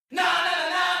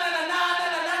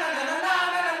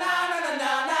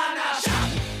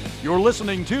You're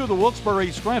listening to the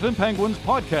Wilkes-Barre Scranton Penguins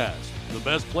podcast, the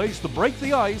best place to break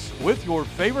the ice with your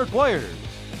favorite players.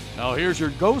 Now here's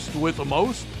your ghost with the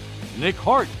most, Nick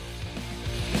Hart.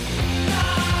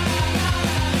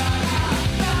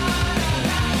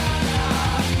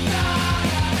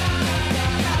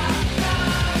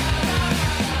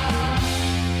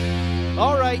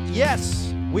 All right,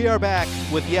 yes, we are back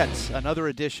with yet another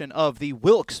edition of the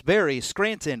Wilkes-Barre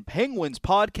Scranton Penguins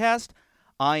podcast.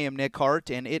 I am Nick Hart,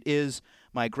 and it is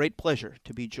my great pleasure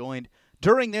to be joined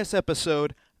during this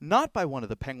episode, not by one of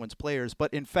the Penguins players,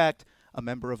 but in fact, a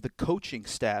member of the coaching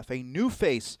staff, a new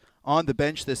face on the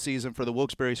bench this season for the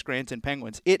Wilkes-Barre Scranton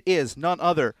Penguins. It is none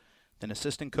other than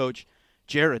assistant coach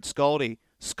Jared Scaldi.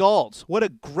 Scalds, what a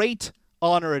great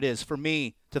honor it is for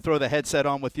me to throw the headset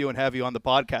on with you and have you on the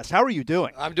podcast. How are you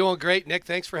doing? I'm doing great, Nick.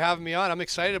 Thanks for having me on. I'm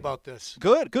excited about this.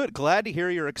 Good. Glad to hear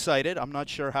you're excited. I'm not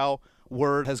sure how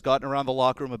word has gotten around the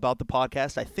locker room about the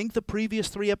podcast. I think the previous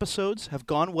 3 episodes have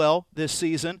gone well this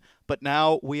season, but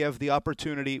now we have the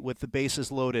opportunity with the bases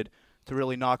loaded to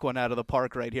really knock one out of the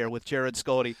park right here with Jared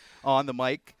Scaldi on the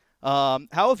mic. How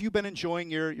have you been enjoying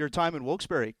your time in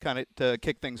Wilkes-Barre, kind of to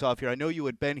kick things off here? I know you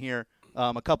had been here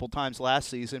a couple times last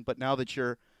season, but now that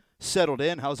you're settled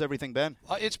in, how's everything been?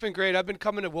 It's been great. I've been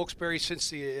coming to Wilkes-Barre since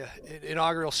the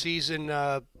inaugural season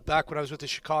back when I was with the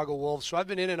Chicago Wolves. So I've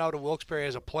been in and out of Wilkes-Barre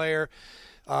as a player.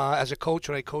 As a coach,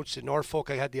 when I coached in Norfolk,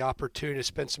 I had the opportunity to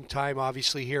spend some time,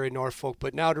 obviously, here in Norfolk.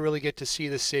 But now to really get to see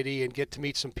the city and get to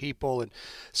meet some people and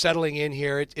settling in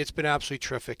here, it's been absolutely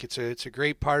terrific. It's a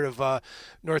great part of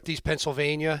Northeast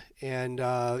Pennsylvania, and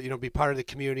be part of the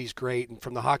community is great. And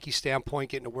from the hockey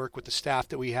standpoint, getting to work with the staff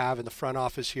that we have in the front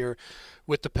office here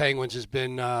with the Penguins has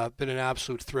been an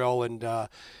absolute thrill, and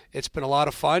it's been a lot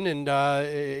of fun. And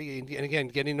again,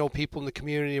 getting to know people in the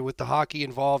community with the hockey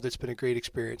involved, it's been a great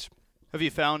experience. Have you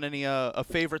found any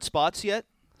favorite spots yet?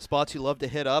 Spots you love to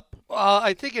hit up?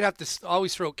 I think you'd have to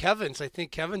always throw Kevin's. I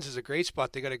think Kevin's is a great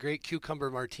spot. They got a great cucumbber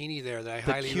martini there that I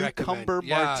highly recommend. Cucumber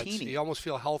martini. You almost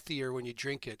feel healthier when you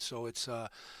drink it. So it's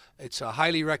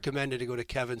highly recommended to go to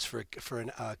Kevin's for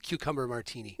a cucumber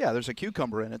martini. Yeah, there's a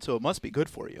cucumber in it, so it must be good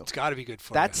for you. It's got to be good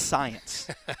for That's you. science.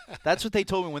 That's what they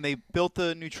told me when they built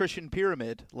the nutrition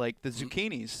pyramid. Like the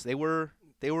zucchinis, they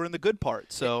were in the good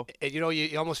part. So and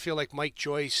you almost feel like Mike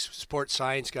Joyce, sports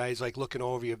science guys, like looking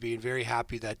over you, being very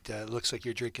happy that looks like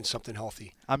you're drinking something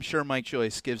healthy. I'm sure Mike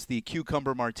Joyce gives the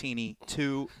cucumber martini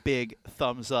 2 big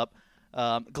thumbs up.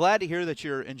 Glad to hear that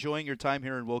you're enjoying your time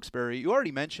here in Wilkes-Barre. You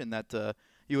already mentioned that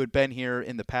you had been here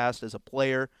in the past as a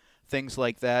player, things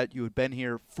like that. You had been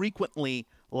here frequently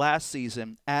last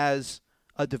season as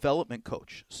a development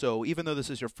coach. So even though this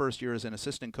is your first year as an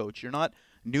assistant coach, you're not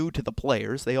new to the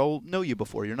players. They all know you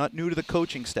before. You're not new to the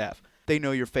coaching staff. They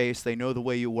know your face. They know the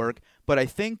way you work. But I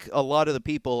think a lot of the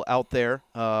people out there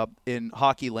in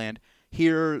hockey land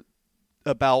hear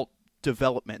about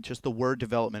development. Just the word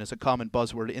development is a common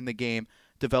buzzword in the game.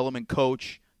 Development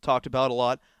coach, talked about a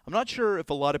lot. I'm not sure if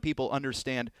a lot of people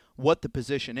understand what the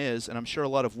position is, and I'm sure a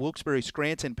lot of Wilkes-Barre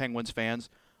Scranton Penguins fans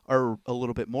are a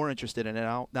little bit more interested in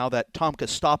it now that Tom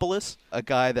Kostopoulos, a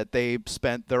guy that they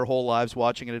spent their whole lives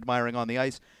watching and admiring on the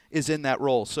ice, is in that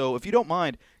role. So if you don't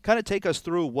mind, kind of take us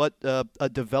through what a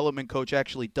development coach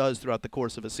actually does throughout the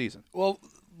course of a season. Well,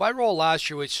 my role last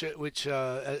year, which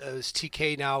as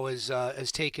TK now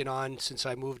has taken on since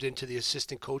I moved into the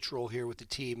assistant coach role here with the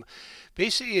team,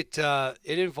 basically it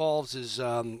involves is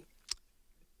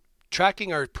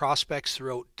tracking our prospects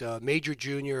throughout major,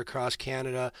 junior, across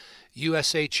Canada,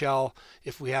 USHL,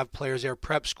 if we have players there,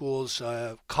 prep schools,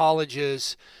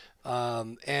 colleges,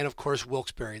 and of course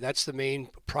Wilkes-Barre. That's the main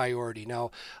priority.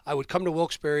 Now, I would come to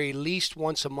Wilkes-Barre at least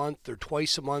once a month or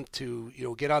twice a month to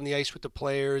get on the ice with the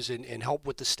players and help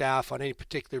with the staff on any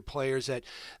particular players that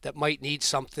might need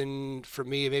something from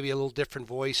me, maybe a little different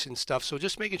voice and stuff. So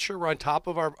just making sure we're on top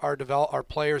of our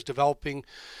players developing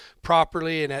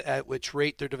properly and at which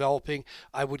rate they're developing.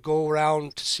 I would go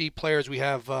around to see players. We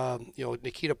have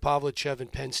Nikita Pavlichev in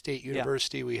Penn State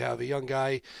University. Yeah. We have a young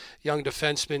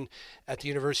defenseman at the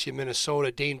University of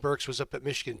Minnesota. Dane Burks was up at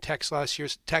Michigan Tech last year.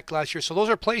 So those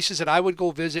are places that I would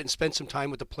go visit and spend some time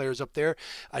with the players up there.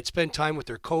 I'd spend time with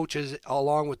their coaches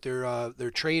along with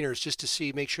their trainers just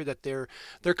to make sure that they're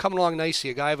coming along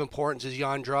nicely. A guy of importance is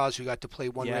Jan Draws, who got to play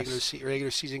one regular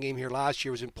season game here last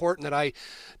year. It was important that I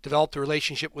developed a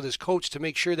relationship with his coach to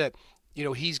make sure that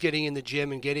he's getting in the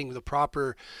gym and getting the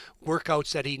proper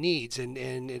workouts that he needs. And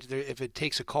if it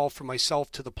takes a call from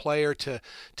myself to the player to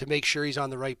make sure he's on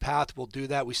the right path, we'll do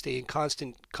that. We stay in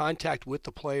constant contact with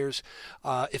the players.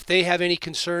 If they have any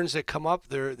concerns that come up,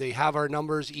 they have our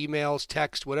numbers, emails,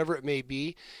 text, whatever it may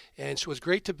be. And so it's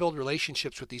great to build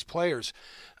relationships with these players.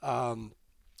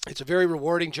 It's a very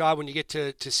rewarding job when you get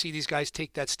to see these guys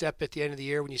take that step at the end of the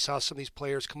year, when you saw some of these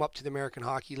players come up to the American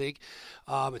Hockey League.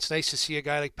 It's nice to see a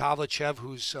guy like Pavlichev,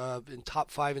 who's in top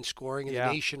 5 in scoring in the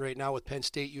nation right now with Penn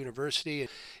State University.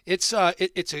 It's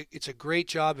a great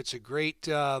job. It's a great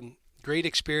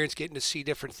experience getting to see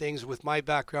different things. With my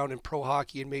background in pro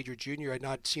hockey and major junior, I'd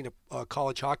not seen a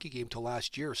college hockey game till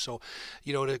last year. So,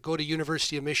 to go to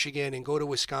University of Michigan and go to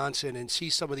Wisconsin and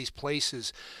see some of these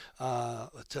places,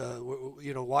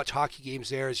 to watch hockey games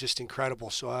there is just incredible.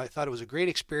 So I thought it was a great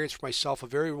experience for myself, a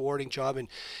very rewarding job, and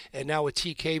now with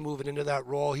TK moving into that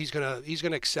role, he's gonna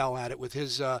excel at it with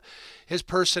his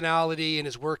personality and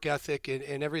his work ethic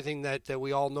and everything that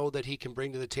we all know that he can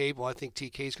bring to the table. I think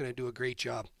TK is going to do a great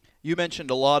job. You mentioned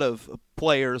a lot of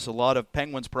players, a lot of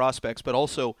Penguins prospects, but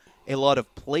also a lot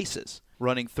of places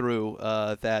running through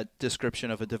that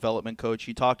description of a development coach.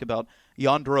 You talked about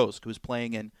Jan Drosk, who's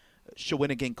playing in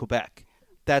Shawinigan, Quebec.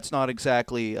 That's not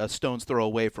exactly a stone's throw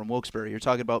away from Wilkes-Barre. You're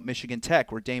talking about Michigan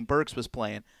Tech, where Dane Burks was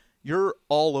playing. You're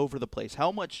all over the place.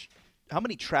 How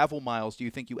many travel miles do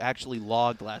you think you actually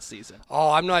logged last season?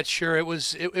 Oh, I'm not sure. It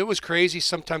was crazy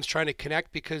sometimes trying to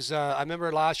connect, because I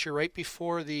remember last year, right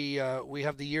before we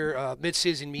have the year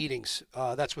mid-season meetings.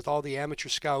 That's with all the amateur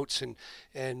scouts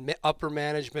and upper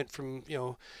management from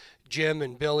Jim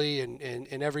and Billy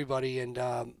and everybody. And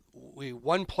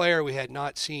one player we had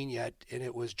not seen yet, and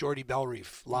it was Jordy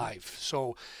Bellerive live.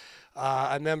 So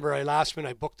I remember last minute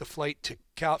I booked the flight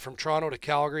from Toronto to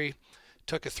Calgary,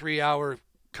 took a 3-hour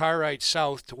car ride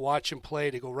south to watch him play,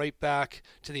 to go right back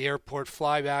to the airport,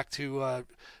 fly back to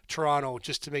Toronto,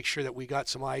 just to make sure that we got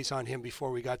some eyes on him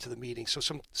before we got to the meeting. So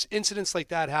some incidents like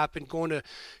that happened. Going to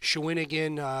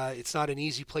Shawinigan, it's not an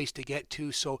easy place to get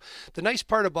to. So the nice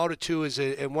part about it too is,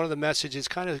 and one of the messages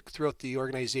kind of throughout the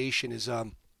organization is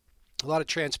a lot of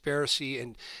transparency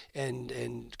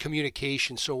and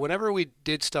communication. So whenever we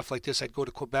did stuff like this, I'd go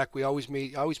to Quebec. I always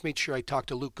made sure I talked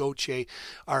to Luc Gauthier,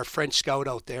 our French scout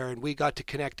out there, and we got to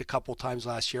connect a couple times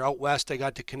last year. Out west, I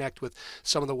got to connect with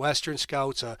some of the Western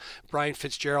scouts. Brian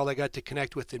Fitzgerald, I got to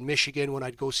connect with in Michigan when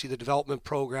I'd go see the development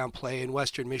program play in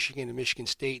Western Michigan and Michigan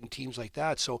State and teams like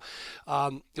that. So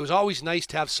it was always nice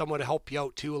to have someone to help you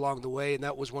out too along the way, and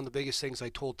that was one of the biggest things I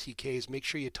told TK is make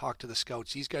sure you talk to the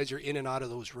scouts. These guys are in and out of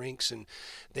those rinks, and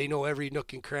they know every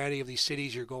nook and cranny of these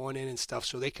cities you're going in and stuff,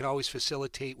 so they can always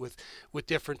facilitate with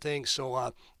different things.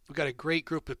 So we've got a great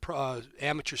group of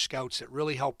amateur scouts that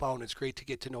really help out, and it's great to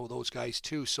get to know those guys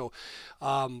too. So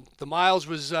the miles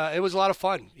was it was a lot of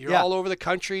fun. You're all over the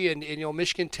country, and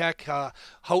Michigan Tech,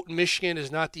 Houghton, Michigan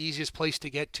is not the easiest place to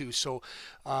get to. So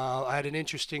I had an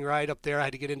interesting ride up there. I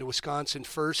had to get into Wisconsin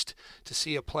first to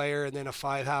see a player, and then a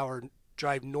 5-hour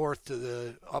drive north to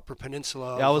the Upper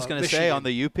Peninsula. I was going to say on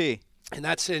the UP. And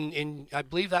that's in I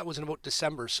believe that was in about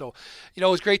December. So, it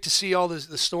was great to see all the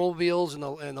snowmobiles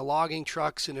and the logging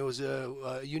trucks, and it was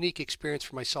a unique experience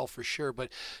for myself for sure. But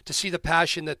to see the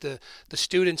passion that the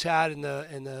students had and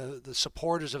the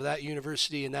supporters of that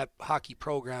university and that hockey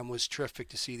program was terrific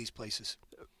to see these places.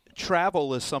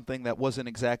 Travel is something that wasn't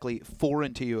exactly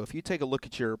foreign to you. If you take a look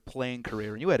at your playing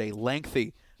career, and you had a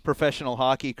lengthy professional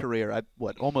hockey career,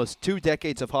 almost 2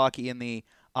 decades of hockey in the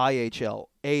IHL,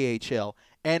 AHL,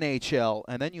 NHL,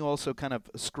 and then you also kind of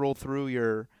scroll through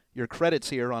your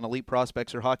credits here on Elite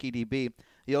Prospects or Hockey DB.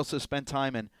 You also spent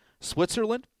time in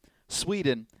Switzerland,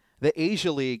 Sweden, the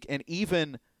Asia League, and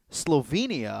even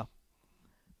Slovenia.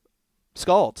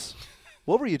 Scalds,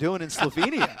 what were you doing in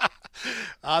Slovenia?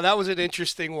 That was an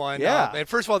interesting one. Yeah. And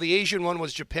first of all, the Asian one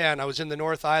was Japan. I was in the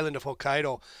North Island of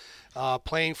Hokkaido.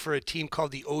 Playing for a team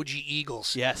called the OG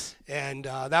Eagles. Yes. And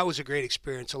that was a great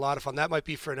experience, a lot of fun. That might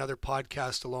be for another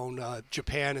podcast alone,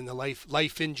 Japan and the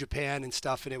life in Japan and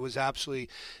stuff. And it was absolutely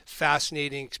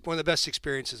fascinating. One of the best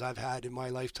experiences I've had in my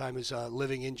lifetime is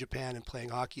living in Japan and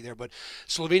playing hockey there. But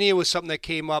Slovenia was something that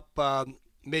came up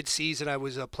mid-season. I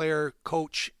was a player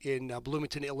coach in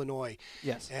Bloomington, Illinois.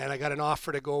 Yes. And I got an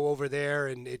offer to go over there,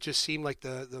 and it just seemed like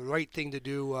the right thing to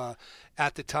do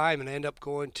at the time. And I ended up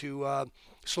going to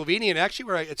Slovenia, and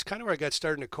actually it's kind of where I got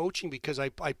started in coaching, because I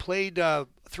played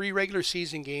 3 regular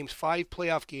season games, 5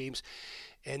 playoff games,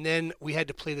 and then we had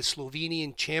to play the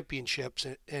Slovenian championships.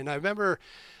 And I remember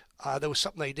There was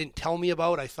something they didn't tell me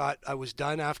about. I thought I was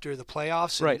done after the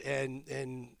playoffs. Right. And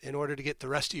in order to get the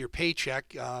rest of your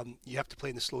paycheck, you have to play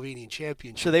in the Slovenian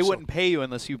Championship. So they wouldn't pay you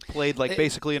unless you played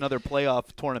basically another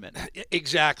playoff tournament.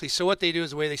 Exactly. So what they do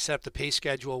is the way they set up the pay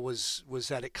schedule was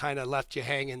that it kind of left you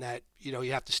hanging that,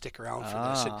 you have to stick around for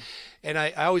this. And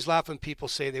I always laugh when people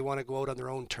say they want to go out on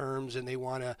their own terms and they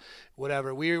want to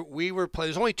whatever. We were playing.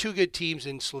 There's only two good teams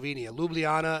in Slovenia,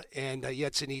 Ljubljana and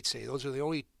Jesenice. Those are the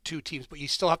only two teams, but you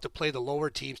still have to play the lower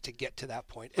teams to get to that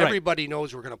point. Right. Everybody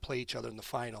knows we're going to play each other in the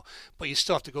final, but you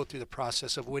still have to go through the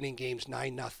process of winning games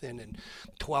 9-0 and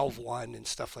 12-1 and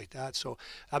stuff like that. So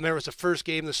I remember it was the first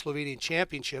game of the Slovenian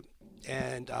Championship,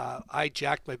 and I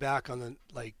jacked my back on the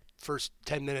first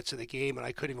 10 minutes of the game, and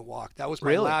I couldn't even walk. That was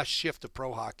my last shift of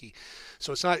pro hockey.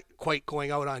 So it's not quite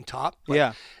going out on top. But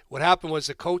yeah. What happened was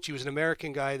the coach, he was an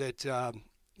American guy that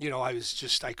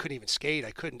I couldn't even skate.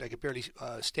 I could barely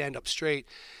stand up straight.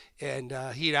 And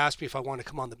he had asked me if I wanted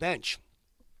to come on the bench.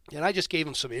 And I just gave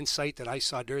him some insight that I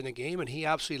saw during the game, and he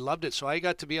absolutely loved it. So I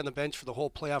got to be on the bench for the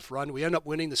whole playoff run. We ended up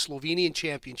winning the Slovenian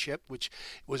Championship, which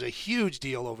was a huge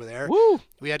deal over there. Woo!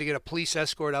 We had to get a police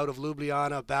escort out of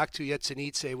Ljubljana back to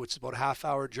Jesenice, which is about a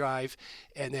half-hour drive,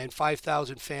 and then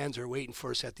 5,000 fans are waiting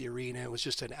for us at the arena. It was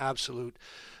just an absolute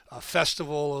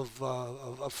festival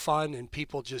of fun, and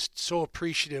people just so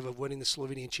appreciative of winning the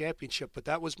Slovenian Championship. But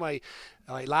that was my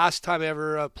last time I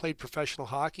ever played professional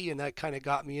hockey, and that kind of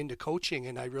got me into coaching,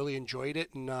 and I really enjoyed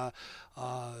it, and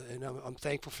I'm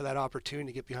thankful for that opportunity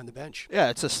to get behind the bench. Yeah,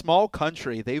 it's a small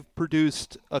country. They've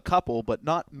produced a couple, but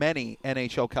not many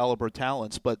NHL caliber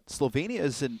talents. But Slovenia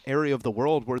is an area of the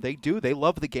world where they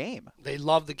love the game. They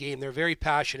love the game. They're very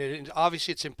passionate, and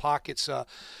obviously it's in pockets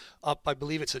up, I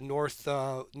believe it's a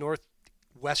northwest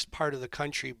part of the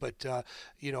country, but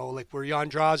like where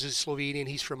Jan Draž is Slovenian,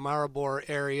 he's from Maribor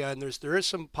area, and there is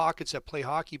some pockets that play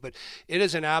hockey, but it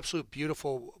is an absolute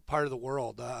beautiful part of the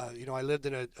world. I lived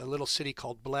in a little city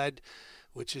called Bled,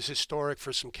 which is historic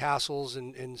for some castles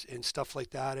and stuff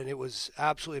like that, and it was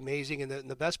absolutely amazing. And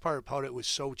the best part about it was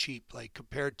so cheap, like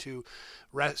compared to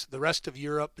the rest of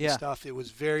Europe and stuff. It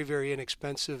was very, very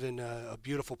inexpensive and a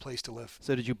beautiful place to live.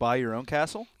 So did you buy your own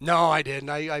castle? No, I didn't.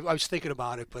 I was thinking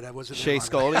about it, but I wasn't. Shea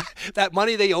Scully? That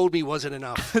money they owed me wasn't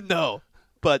enough. No.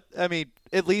 But, I mean,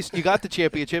 at least you got the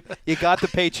championship, you got the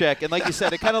paycheck, and like you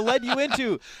said, it kind of led you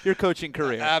into your coaching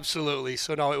career. Absolutely.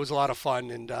 So, no, it was a lot of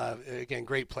fun, and, again,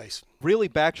 great place. Really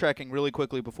backtracking really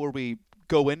quickly before we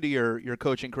go into your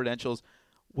coaching credentials,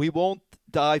 we won't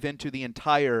dive into the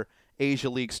entire Asia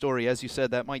League story. As you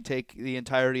said, that might take the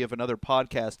entirety of another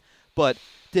podcast. But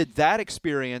did that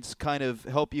experience kind of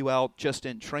help you out just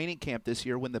in training camp this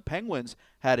year when the Penguins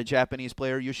had a Japanese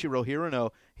player, Yushiro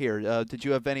Hirano, here? Did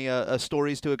you have any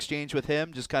stories to exchange with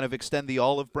him, just kind of extend the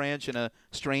olive branch in a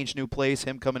strange new place,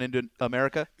 him coming into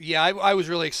America? Yeah, I was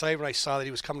really excited when I saw that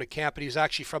he was coming to camp, and he was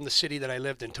actually from the city that I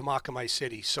lived in, Tamakamai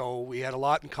City. So we had a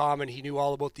lot in common. He knew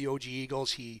all about the OG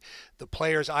Eagles. The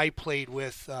players I played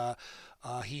with,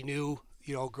 he knew,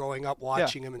 growing up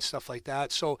watching him and stuff like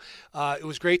that. So it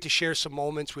was great to share some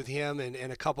moments with him and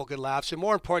a couple good laughs. And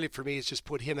more importantly for me is just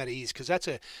put him at ease, because that's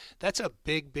a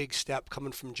big step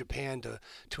coming from Japan to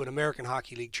an American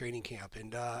Hockey League training camp.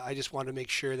 And I just wanted to make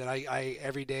sure that I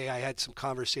every day I had some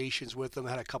conversations with him,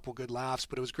 had a couple good laughs.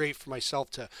 But it was great for myself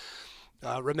to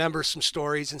remember some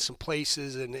stories and some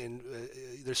places, and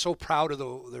they're so proud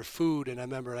of their food. And I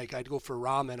remember I'd go for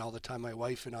ramen all the time, my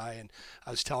wife and I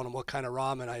was telling him what kind of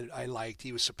ramen I liked.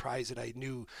 He was surprised that I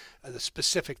knew the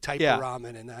specific type of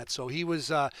ramen and that. So it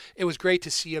was great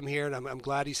to see him here, and I'm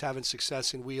glad he's having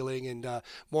success in Wheeling, and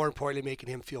more importantly, making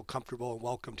him feel comfortable and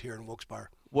welcomed here in Wilkes-Barre.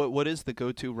 What is the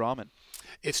go-to ramen?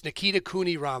 It's Nikita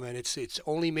Kuni ramen. It's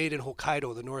only made in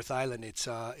Hokkaido, the North Island. It's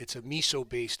a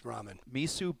miso-based ramen.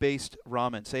 Miso-based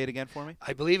ramen. Say it again for me.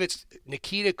 I believe it's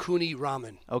Nikita Kuni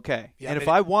ramen. Okay. Yeah, and if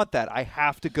I want that, I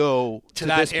have to go to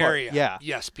that this area. Part. Yeah.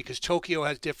 Yes, because Tokyo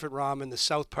has different ramen. The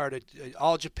south part of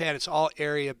all Japan, it's all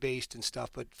area-based and stuff.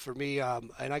 But for me,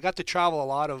 and I got to travel a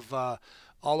lot of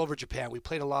all over Japan. We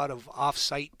played a lot of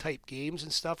off-site type games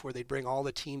and stuff where they'd bring all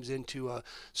the teams into a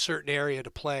certain area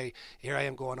to play. Here I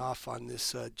am going off on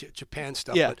this Japan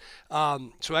stuff. Yeah. But,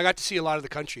 so I got to see a lot of the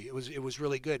country. It was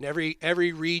really good. And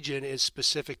every region is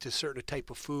specific to a certain type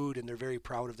of food, and they're very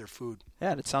proud of their food. Yeah,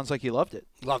 and it sounds like you loved it.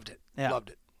 Loved it. Yeah. Loved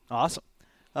it. Awesome.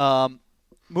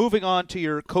 moving on to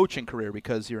your coaching career,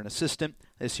 because you're an assistant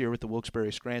this year with the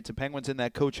Wilkes-Barre Scranton Penguins in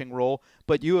that coaching role,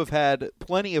 but you have had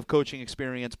plenty of coaching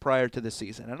experience prior to this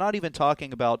season. I'm not even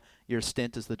talking about your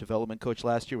stint as the development coach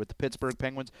last year with the Pittsburgh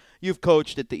Penguins. You've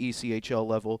coached at the ECHL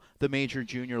level, the major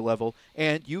junior level,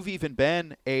 and you've even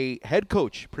been a head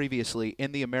coach previously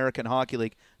in the American Hockey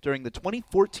League during the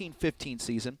 2014-15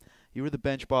 season. You were the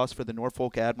bench boss for the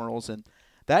Norfolk Admirals, and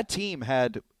that team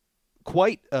had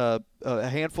quite a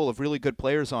handful of really good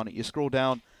players on it. You scroll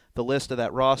down the list of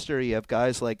that roster, you have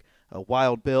guys like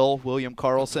Wild Bill, William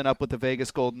Karlsson up with the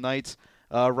Vegas Golden Knights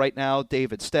right now,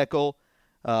 David Steckel,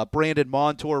 Brandon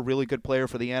Montour, really good player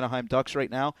for the Anaheim Ducks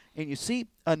right now. And you see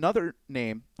another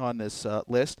name on this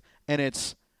list, and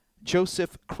it's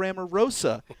Joseph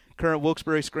Cramarosa, current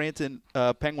Wilkes-Barre Scranton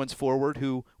Penguins forward,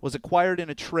 who was acquired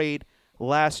in a trade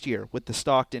last year with the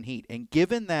Stockton Heat. And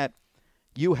given that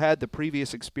you had the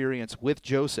previous experience with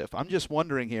Joseph, I'm just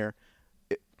wondering here,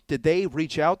 did they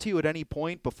reach out to you at any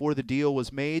point before the deal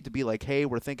was made to be like, hey,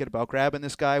 we're thinking about grabbing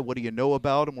this guy, what do you know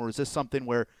about him? Or is this something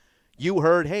where you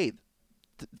heard, hey,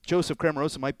 Joseph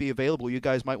Cramarosa might be available, you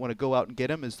guys might want to go out and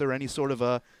get him? Is there any sort of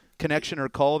a connection or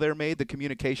call there made, the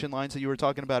communication lines that you were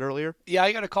talking about earlier? Yeah,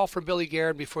 I got a call from Billy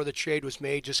Guerin before the trade was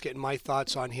made, just getting my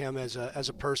thoughts on him as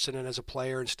a person and as a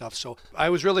player and stuff. So I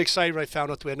was really excited when I found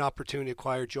out that we had an opportunity to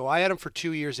acquire Joe. I had him for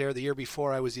 2 years there. The year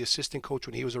before, I was the assistant coach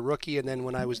when he was a rookie, and then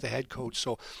when I was the head coach.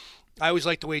 So I always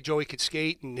liked the way Joey could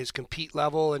skate and his compete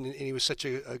level, and he was such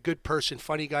a good person,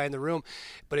 funny guy in the room.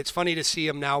 But it's funny to see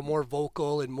him now more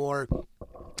vocal and more,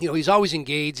 he's always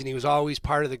engaged and he was always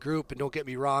part of the group, and don't get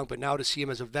me wrong, but now to see him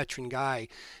as a veteran guy,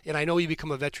 and I know you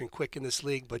become a veteran quick in this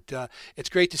league, but it's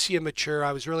great to see him mature.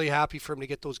 I was really happy for him to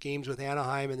get those games with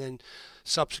Anaheim and then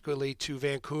subsequently to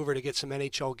Vancouver to get some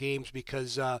NHL games,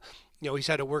 because he's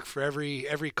had to work for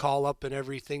every call up and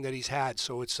everything that he's had.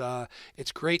 So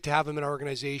it's great to have him in our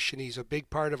organization. He's a big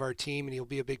part of our team, and he'll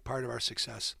be a big part of our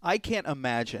success. I can't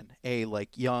imagine a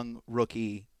young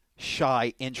rookie,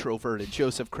 shy, introverted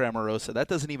Joseph Cramarosa. That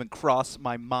doesn't even cross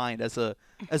my mind as a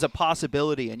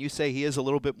possibility. And you say he is a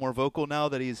little bit more vocal now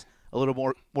that he's a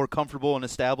little more comfortable and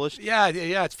established. Yeah,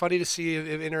 it's funny to see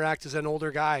him interact as an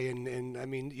older guy. And I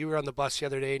mean, you were on the bus the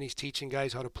other day, and he's teaching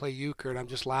guys how to play euchre, and I'm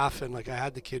just laughing. Like, I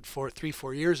had the kid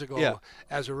 3-4 years ago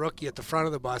as a rookie at the front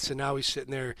of the bus, and now he's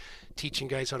sitting there teaching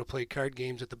guys how to play card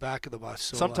games at the back of the bus.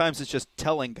 So, sometimes it's just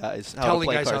telling guys how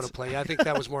to play. I think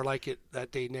that was more like it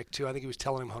that day, Nick, too. I think he was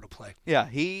telling them how to play. Yeah,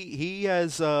 he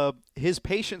has his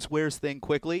patience wears thin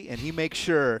quickly, and he makes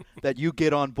sure that you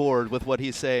get on board with what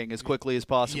he's saying as quickly as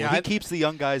possible. Yeah, he keeps the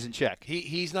young guys in check.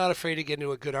 He's not afraid to get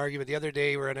into a good argument. The other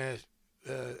day, we're in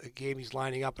a game, he's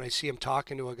lining up, and I see him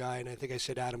talking to a guy, and I think I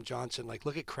said Adam Johnson, like,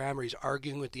 look at Kramer, he's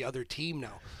arguing with the other team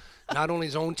now. Not only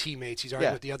his own teammates, he's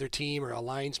arguing with the other team or a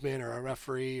linesman or a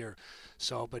referee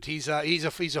but he's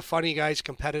a funny guy, he's a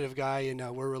competitive guy,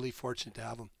 and we're really fortunate to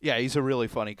have him. Yeah, he's a really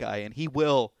funny guy, and he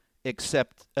will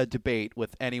accept a debate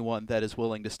with anyone that is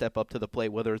willing to step up to the plate,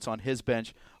 whether it's on his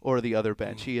bench or the other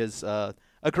bench. He is a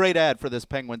great ad for this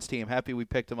Penguins team. Happy we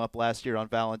picked him up last year on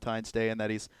Valentine's Day, and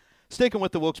that he's sticking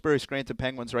with the Wilkes-Barre Scranton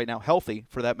Penguins right now, healthy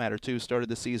for that matter too. Started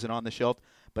the season on the shelf,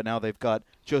 but now they've got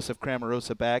Joseph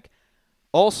Cramarosa back.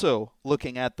 Also,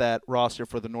 looking at that roster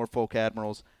for the Norfolk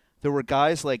Admirals, there were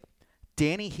guys like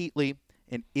Danny Heatley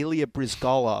and Ilya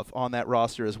Brizgalov on that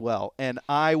roster as well, and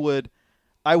I would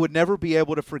never be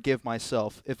able to forgive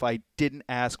myself if I didn't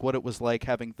ask what it was like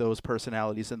having those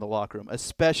personalities in the locker room,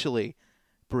 especially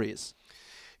Breeze.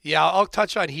 Yeah, I'll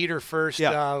touch on Heater first.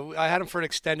 Yeah. I had him for an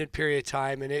extended period of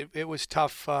time, and it was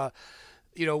tough.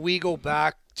 We go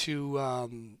back to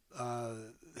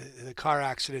the car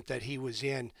accident that he was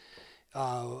in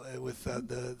with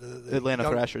the Atlanta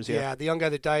Thrashers. Yeah, the young guy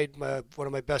that died, one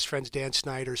of my best friends, Dan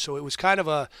Snyder. So it was kind of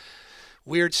a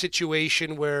weird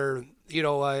situation where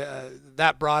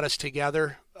that brought us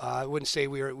together. I wouldn't say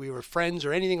we were friends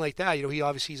or anything like that.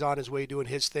 He's on his way doing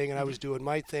his thing, and I was doing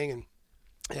my thing,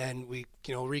 and we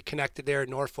reconnected there in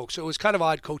Norfolk. So it was kind of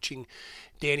odd coaching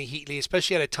Danny Heatley,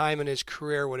 especially at a time in his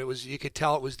career when you could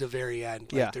tell it was the very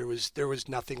end. Like there was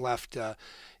nothing left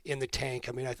in the tank.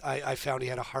 I mean, I found he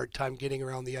had a hard time getting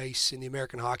around the ice in the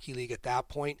American Hockey League at that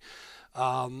point.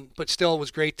 But still, it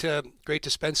was great to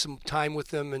spend some time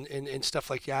with him and stuff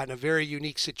like that in a very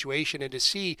unique situation, and to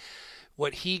see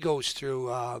what he goes through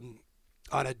on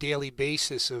a daily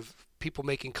basis of people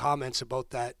making comments about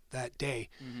that day.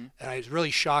 Mm-hmm. And it was really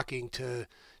shocking to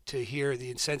hear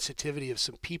the insensitivity of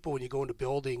some people when you go into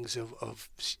buildings of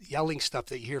yelling stuff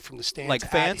that you hear from the stands. Like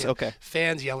fans? Okay.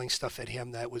 Fans yelling stuff at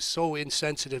him that was so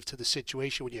insensitive to the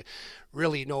situation when you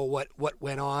really know what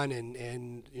went on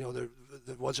and there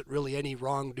wasn't really any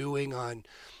wrongdoing on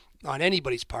on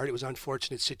anybody's part. It was an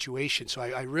unfortunate situation. So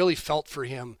I really felt for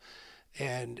him,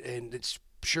 and it's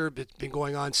sure been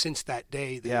going on since that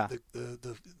day. The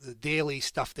daily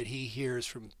stuff that he hears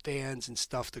from fans and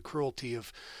stuff, the cruelty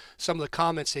of some of the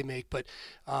comments they make. But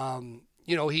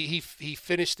he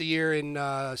finished the year in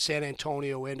San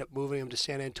Antonio. We ended up moving him to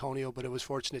San Antonio, but it was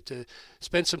fortunate to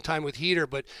spend some time with Heater.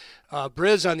 But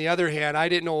Briz, on the other hand, I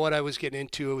didn't know what I was getting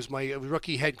into. It was my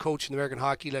rookie head coach in the American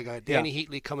Hockey League. I got Danny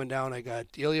Heatley coming down. I got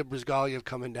Ilya Bryzgalov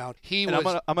coming down. I'm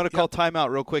going to call timeout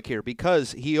real quick here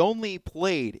because he only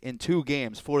played in 2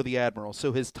 games for the Admiral,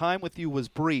 so his time with you was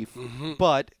brief. Mm-hmm.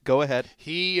 But go ahead.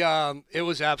 It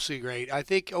was absolutely great. I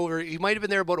think he might have been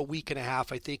there about a week and a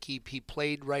half. I think he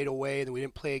played right away, and we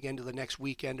didn't play again to the next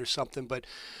weekend or something. But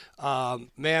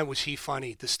man, was he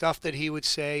funny! The stuff that he would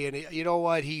say, and you know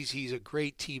what? He's a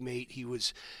great teammate. He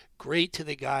was great to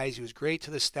the guys. He was great to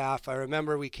the staff. I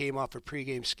remember we came off a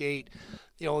pregame skate,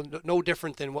 no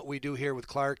different than what we do here with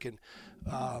Clark, and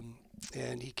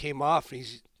he came off and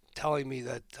he's telling me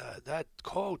that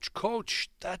coach,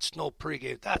 that's no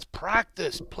pregame, that's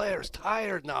practice. Players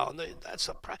tired now, and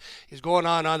he's going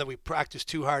on that we practiced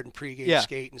too hard in pregame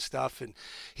skate and stuff. And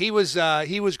he was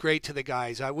great to the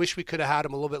guys. I wish we could have had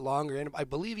him a little bit longer, and I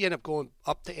believe he ended up going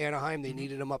up to Anaheim. They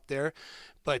needed him up there.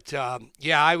 But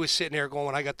I was sitting there going,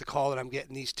 when I got the call that I'm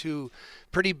getting these 2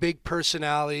 pretty big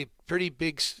personality, pretty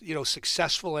big,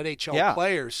 successful NHL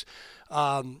players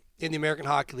in the American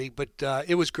Hockey League. But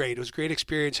it was great. It was a great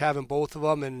experience having both of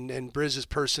them, and Briz's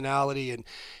personality,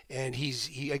 and he's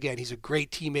a great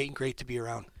teammate and great to be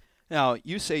around. Now,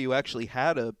 you say you actually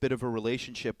had a bit of a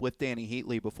relationship with Danny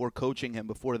Heatley before coaching him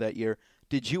before that year.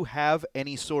 Did you have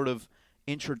any sort of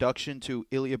introduction to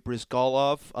Ilya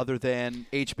Bryzgalov other than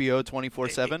HBO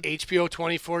 24/7? HBO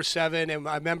 24/7, and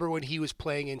I remember when he was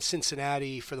playing in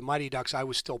Cincinnati for the Mighty Ducks, I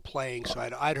was still playing, so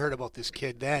I'd heard about this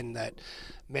kid then, that,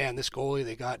 man, this goalie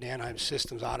they got in Anaheim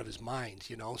system's out of his mind,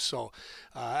 So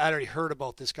I'd already heard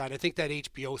about this guy, and I think that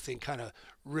HBO thing kind of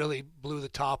really blew the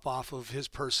top off of his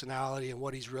personality and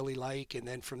what he's really like, and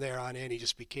then from there on in, he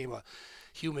just became a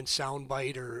human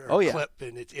soundbite or clip,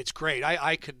 and it's great.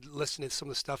 I could listen to some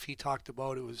of the stuff he talked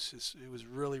about. It was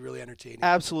really, really entertaining.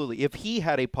 Absolutely. If he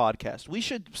had a podcast, we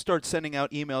should start sending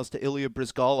out emails to Ilya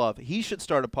Bryzgalov. He should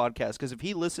start a podcast, because if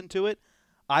he listened to it,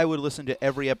 I would listen to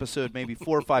every episode maybe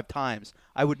 4 or 5 times.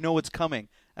 I would know it's coming,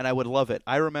 and I would love it.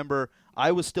 I remember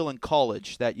I was still in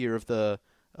college that year of the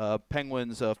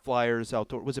Penguins Flyers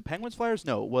outdoor. Was it Penguins Flyers?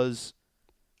 No, it was.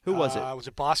 Who was it? Was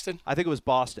it Boston? I think it was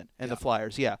Boston and the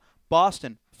Flyers. Yeah.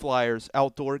 Boston Flyers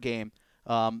outdoor game,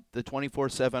 the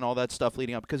 24/7, all that stuff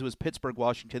leading up, because it was Pittsburgh,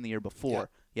 Washington the year before.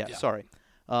 Sorry.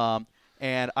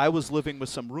 And I was living with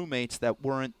some roommates that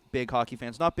weren't big hockey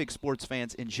fans, not big sports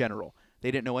fans in general.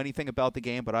 They didn't know anything about the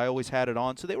game, but I always had it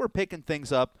on. So they were picking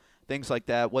things up, things like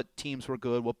that, what teams were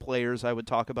good, what players I would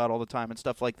talk about all the time and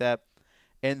stuff like that.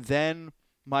 And then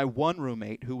my one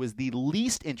roommate, who was the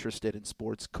least interested in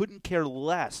sports, couldn't care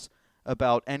less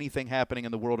about anything happening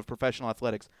in the world of professional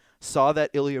athletics, saw that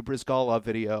Ilya Bryzgalov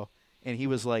video, and he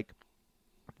was like,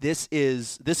 this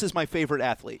is my favorite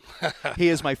athlete. He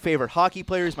is my favorite hockey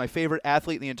player. He's my favorite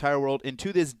athlete in the entire world. And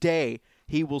to this day,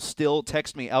 he will still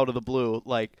text me out of the blue,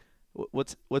 like,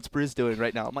 what's Briz doing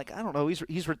right now? I'm like, I don't know.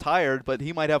 He's retired, but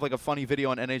he might have like a funny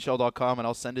video on NHL.com, and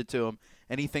I'll send it to him.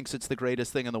 And he thinks it's the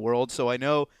greatest thing in the world. So I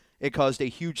know it caused a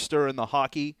huge stir in the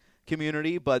hockey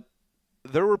community, but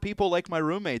there were people like my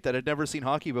roommate that had never seen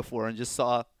hockey before and just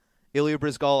saw Ilya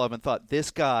Bryzgalov and thought,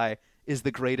 this guy is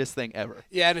the greatest thing ever.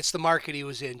 Yeah, and it's the market he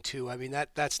was into. I mean,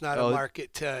 that's not a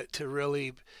market to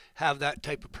really have that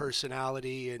type of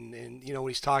personality. And when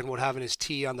he's talking about having his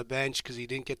tea on the bench because he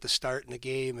didn't get the start in the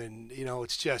game, and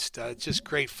it's just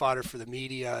great fodder for the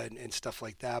media and stuff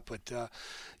like that. But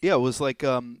yeah, it was like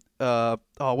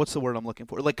what's the word I'm looking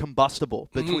for? Like combustible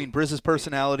between Briz's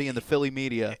personality and the Philly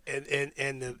media, and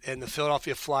the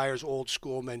Philadelphia Flyers old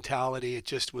school mentality. It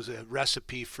just was a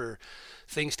recipe for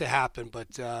things to happen.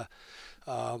 But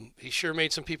he sure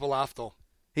made some people laugh, though.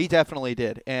 He definitely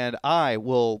did, and I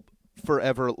will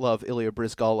forever love Ilya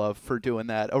Bryzgalov for doing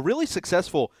that. A really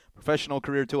successful professional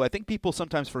career, too. I think people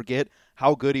sometimes forget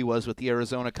how good he was with the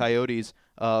Arizona Coyotes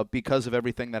because of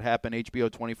everything that happened, HBO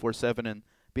 24/7 and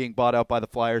being bought out by the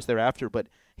Flyers thereafter. But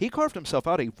he carved himself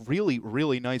out a really,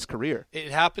 really nice career.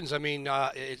 It happens. I mean,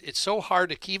 it's so hard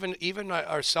to even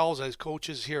ourselves as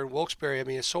coaches here in Wilkes-Barre. I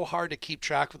mean, it's so hard to keep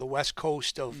track of the West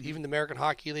Coast of even the American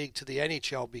Hockey League to the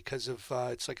NHL because of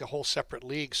it's like a whole separate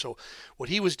league. So what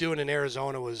he was doing in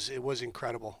Arizona was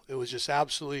incredible. It was just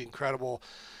absolutely incredible.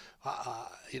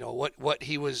 what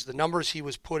he was, the numbers he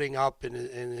was putting up, and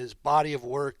his body of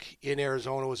work in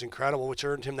Arizona was incredible, which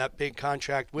earned him that big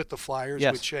contract with the Flyers,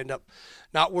 Yes. which ended up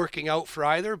not working out for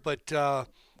either. But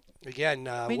again,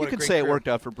 I mean, what you a could great say it career. worked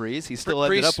out for Breeze. He still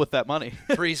ended Breeze- up with that money.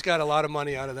 Breeze got a lot of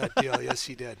money out of that deal. Yes,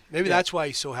 he did. Maybe that's why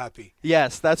he's so happy.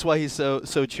 Yes, that's why he's so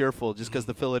cheerful, just because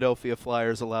the Philadelphia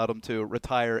Flyers allowed him to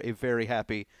retire a very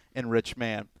happy and rich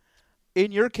man.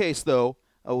 In your case, though,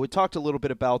 we talked a little bit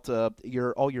about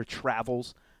all your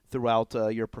travels throughout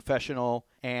your professional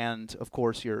and, of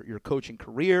course, your coaching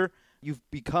career. You've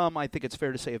become, I think it's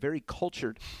fair to say, a very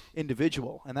cultured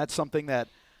individual, and that's something that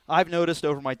I've noticed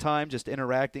over my time just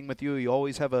interacting with you. You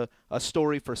always have a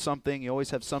story for something. You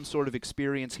always have some sort of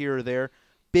experience here or there.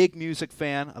 Big music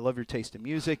fan. I love your taste in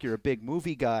music. You're a big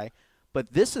movie guy.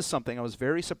 But this is something I was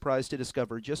very surprised to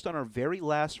discover just on our very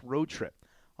last road trip.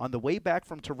 On the way back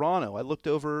from Toronto, I looked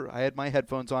over. I had my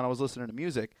headphones on. I was listening to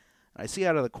music. And I see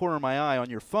out of the corner of my eye on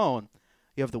your phone,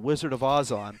 you have The Wizard of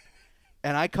Oz on.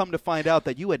 And I come to find out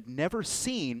that you had never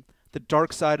seen The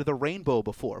Dark Side of the Rainbow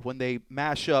before, when they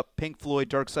mash up Pink Floyd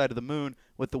Dark Side of the Moon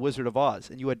with The Wizard of Oz,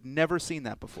 and you had never seen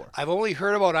that before. I've only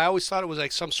heard about it. I always thought it was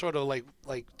like some sort of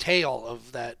like tale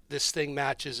of that this thing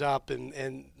matches up and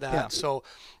that. Yeah. So,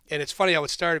 and it's funny how it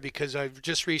started because I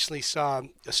just recently saw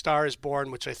A Star Is Born,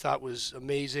 which I thought was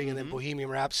amazing, and then Bohemian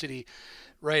Rhapsody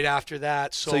right after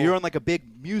that. So you're on like a big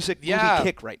movie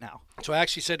kick right now. So I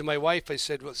actually said to my wife, I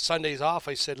said, well, Sunday's off.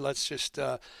 I said, let's just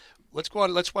let's go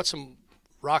on. Let's watch some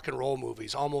rock and roll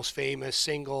movies, Almost Famous,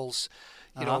 Singles,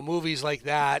 movies like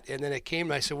that. And then it came,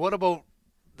 and I said, what about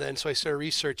then? So I started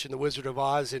researching The Wizard of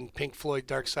Oz and Pink Floyd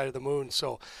Dark Side of the Moon.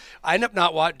 So I ended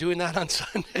up not doing that on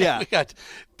Sunday. Yeah. We got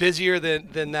busier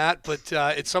than that, but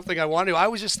it's something I wanted to. I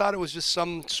always just thought it was just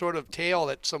some sort of tale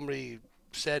that somebody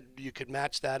said you could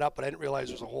match that up, but I didn't realize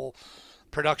there was a whole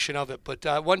production of it. But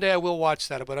one day I will watch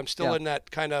that, but I'm still in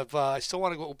that kind of I still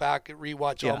want to go back and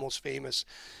rewatch Almost Famous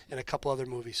and a couple other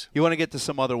movies. You want to get to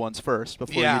some other ones first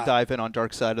before you Yeah. dive in on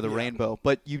Dark Side of the Rainbow.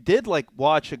 But you did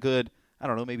watch a good, I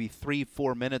don't know, maybe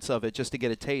 3-4 minutes of it just to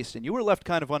get a taste, and you were left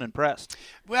kind of unimpressed.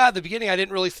 Well, at the beginning, I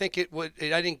didn't really think it would.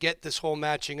 I didn't get this whole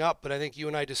matching up, but I think you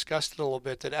and I discussed it a little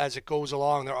bit. That as it goes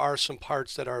along, there are some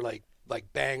parts that are like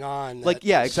bang on.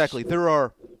 Exactly. There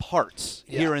are parts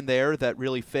Yeah. here and there that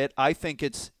really fit. I think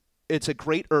it's a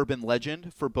great urban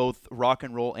legend for both rock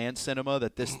and roll and cinema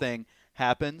that this thing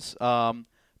happens.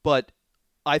 But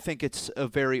I think it's a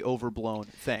very overblown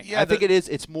thing. Yeah, I think it is.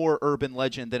 It's more urban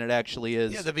legend than it actually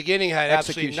is. Yeah, the beginning had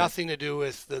absolutely execution. nothing to do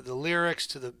with the lyrics,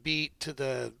 to the beat, to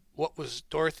the what was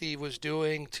Dorothy was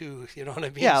doing, to you know what I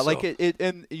mean. Yeah, So- like it,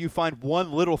 and you find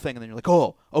one little thing, and then you're like,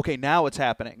 oh, okay, now it's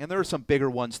happening. And there are some bigger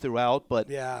ones throughout, but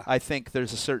Yeah. I think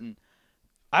there's a certain.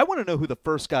 I want to know who the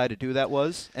first guy to do that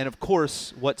was, and of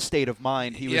course, what state of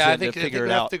mind he was I in think to figure we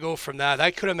it have out. to go from that. I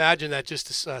could imagine that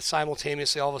just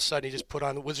simultaneously, all of a sudden, he just put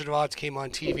on the Wizard of Oz came on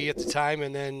TV at the time,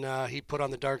 and then he put on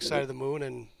the Dark Side of the Moon,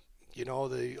 and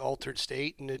the Altered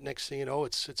State, and the next thing you know,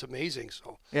 it's amazing.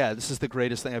 So Yeah, this is the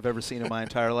greatest thing I've ever seen in my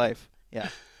entire life. Yeah,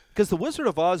 because The Wizard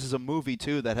of Oz is a movie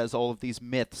too that has all of these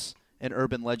myths and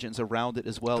urban legends around it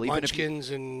as well. the Even Munchkins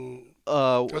if and you,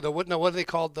 or the what are they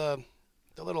called, the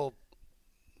little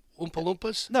Oompa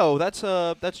Loompas? no,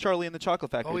 that's Charlie and the Chocolate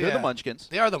Factory. Oh, They're yeah. the Munchkins.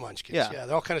 They are the Munchkins. Yeah. Yeah,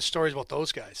 they're all kind of stories about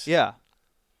those guys. Yeah.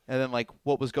 And then,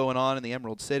 what was going on in the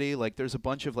Emerald City. There's a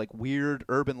bunch of, weird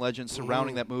urban legends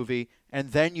surrounding that movie.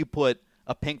 And then you put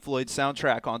a Pink Floyd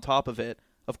soundtrack on top of it.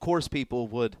 Of course people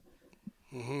would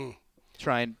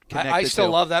try and connect I the still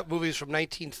two. love that movie. It's from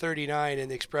 1939,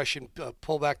 and the expression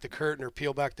 "pull back the curtain" or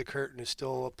 "peel back the curtain" is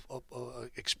still a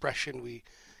expression we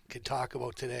can talk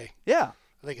about today. Yeah.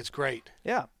 I think it's great.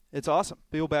 Yeah. It's awesome.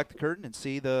 Peel back the curtain and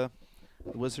see the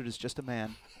wizard is just a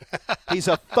man. He's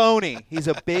a phony. He's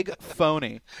a big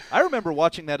phony. I remember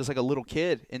watching that as a little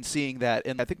kid and seeing that,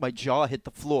 and I think my jaw hit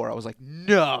the floor. I was like,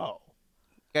 no.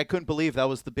 I couldn't believe that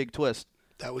was the big twist.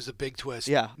 That was the big twist.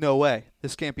 Yeah, no way.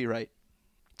 This can't be right.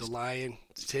 The Lion,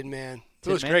 Tin Man. It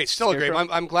Tin was Man, great. Still a great.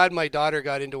 Scarecrow. I'm glad my daughter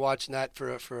got into watching that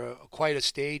for quite a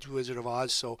stage, Wizard of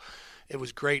Oz. So it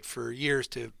was great for years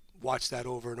to watch that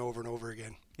over and over and over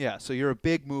again. Yeah, so you're a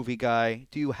big movie guy.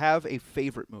 Do you have a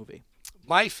favorite movie?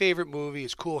 My favorite movie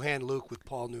is Cool Hand Luke with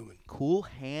Paul Newman. Cool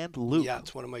Hand Luke. Yeah,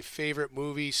 it's one of my favorite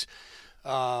movies.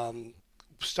 I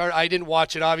didn't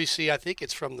watch it, obviously. I think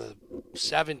it's from the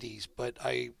 70s, but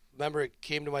I remember it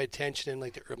came to my attention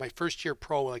in my first year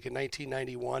pro, in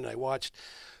 1991. I watched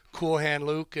Cool Hand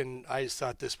Luke, and I just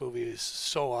thought this movie is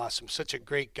so awesome. Such a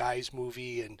great guys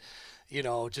movie, and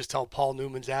just how Paul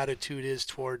Newman's attitude is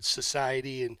towards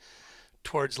society and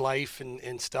towards life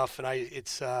and stuff, and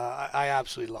I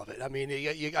absolutely love it. I mean,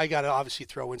 I got to obviously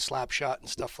throw in Slapshot and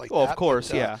stuff like that. Of course,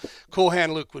 but, yeah. Cool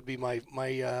Hand Luke would be my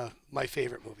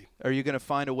favorite movie. Are you going to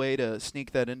find a way to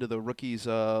sneak that into the rookies'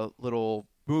 little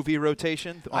movie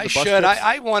rotation? On I the bus should. trips?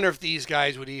 I wonder if these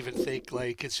guys would even think,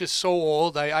 like, it's just so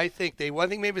old. I think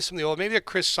maybe some of the old, maybe a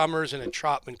Chris Summers and a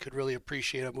Trotman could really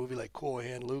appreciate a movie like Cool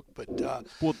Hand Luke. But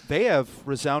well, they have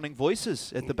resounding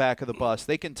voices at the back of the bus.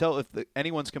 They can tell if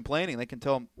anyone's complaining. They can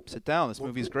tell them, sit down. This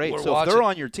movie's great. So if they're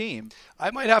on your team, I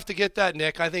might have to get that,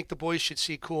 Nick. I think the boys should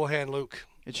see Cool Hand Luke.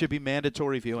 it should be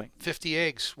mandatory viewing. 50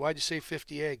 eggs. Why'd you say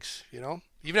 50 eggs? You know,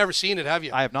 you've never seen it, have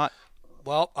you? I have not.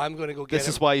 Well, I'm going to go get it. This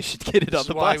is why you should get it on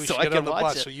the bus so I can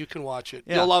watch it. So you can watch it.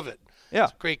 Yeah. You'll love it. Yeah.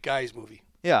 It's a great guys movie.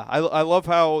 Yeah, I love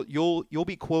how you'll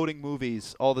be quoting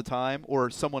movies all the time,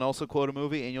 or someone else will quote a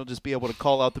movie, and you'll just be able to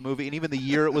call out the movie and even the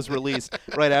year it was released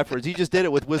right afterwards. You just did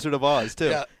it with Wizard of Oz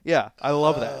too. Yeah, I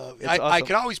love that. It's awesome. I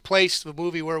can always place the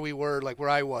movie where we were, like where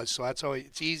I was. So that's always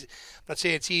it's easy. I'm not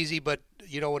saying it's easy, but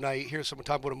you know, when I hear someone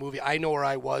talk about a movie, I know where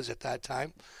I was at that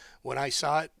time when I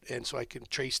saw it, and so I can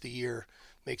trace the year.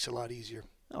 Makes it a lot easier.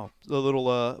 Oh, the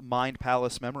little Mind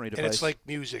Palace memory device. And it's like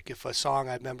music. If a song,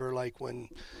 I remember like when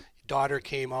Daughter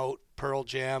came out, Pearl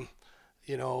Jam,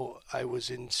 you know, I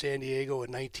was in San Diego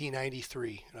in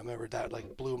 1993, and I remember that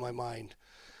like blew my mind.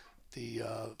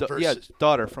 The Versus.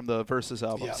 Daughter from the Versus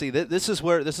album. Yeah. See, this is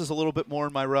a little bit more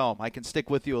in my realm. I can stick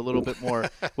with you a little bit more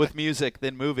with music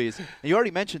than movies. And you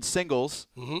already mentioned singles,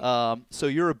 so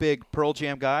you're a big Pearl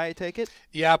Jam guy, I take it?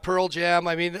 Yeah, Pearl Jam.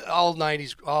 I mean, all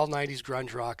 '90s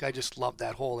grunge rock. I just love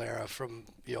that whole era from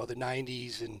the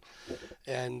 '90s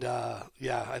and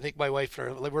yeah. I think my wife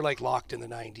and I, we're like locked in the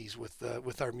 '90s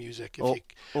with our music. Locked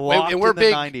and we're in the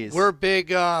big. 90s. We're a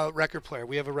big record player.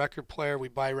 We have a record player. We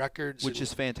buy records, Which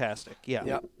is fantastic. Yeah.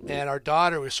 Yeah. And our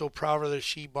daughter was so proud of her.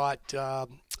 She bought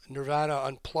Nirvana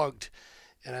Unplugged,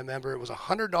 and I remember it was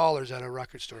 $100 at a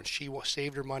record store, and she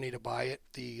saved her money to buy it.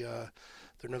 The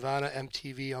Nirvana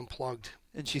MTV Unplugged.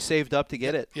 And she saved up to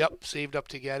get it. Yep, saved up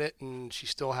to get it, and she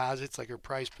still has it. It's like her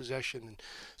prized possession. And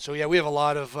so yeah, we have a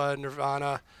lot of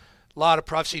Nirvana.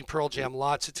 I've seen Pearl Jam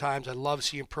lots of times. I love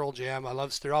seeing Pearl Jam.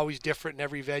 They're always different in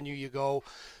every venue you go.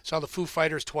 Saw the Foo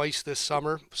Fighters twice this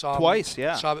summer. Saw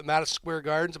them at Madison Square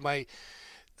Gardens.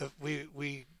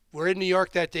 We were in New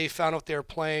York that day, found out they were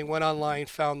playing, went online,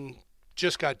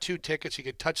 just got 2 tickets. You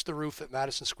could touch the roof at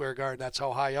Madison Square Garden. That's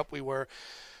how high up we were.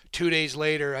 2 days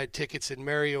later, I had tickets in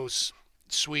Mario's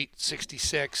Suite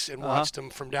 66 and watched them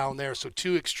from down there. So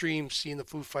 2 extremes, seeing the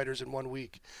Foo Fighters in 1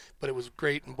 week, but it was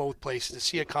great in both places. To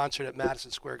see a concert at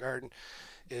Madison Square Garden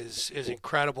is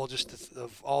incredible. Just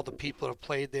of all the people that have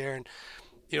played there, and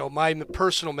you know my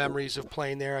personal memories of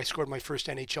playing there. I scored my first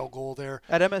NHL goal there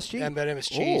At MSG. at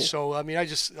MSG. Oh. So I mean, I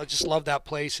just love that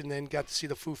place, and then got to see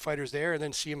the Foo Fighters there, and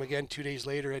then see them again 2 days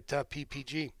later at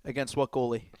PPG. Against what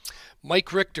goalie?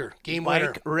 Mike Richter, game winner.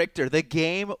 Mike Richter, the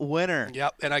game winner.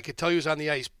 Yep, and I could tell you was on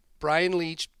the ice. Brian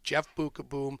Leach, Jeff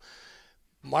Bukaboom,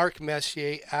 Mark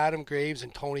Messier, Adam Graves,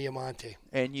 and Tony Amante.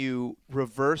 And you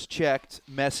reverse-checked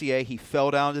Messier. He fell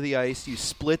down to the ice. You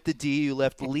split the D. You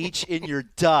left Leach in your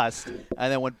dust,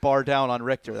 and then went bar down on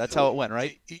Richter. That's how it went,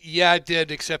 right? Yeah, it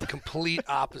did, except complete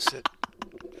opposite.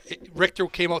 Richter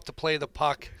came out to play the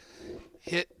puck,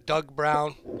 hit Doug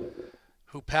Brown,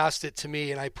 who passed it to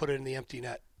me, and I put it in the empty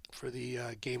net for the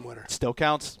game winner. Still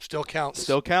counts. Still counts.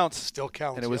 Still counts. Still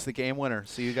counts. And it was the game winner.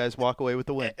 So you guys walk away with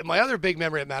the win. And my other big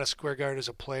memory at Madison Square Garden as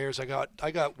a player is I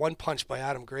got one punch by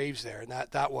Adam Graves there, and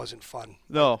that wasn't fun.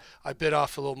 No. I bit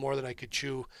off a little more than I could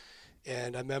chew,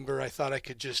 and I remember I thought I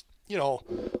could just,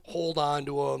 hold on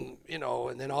to him,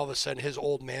 and then all of a sudden his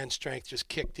old man strength just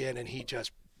kicked in, and he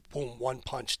just, boom, one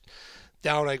punch.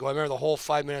 Down I go. I remember the whole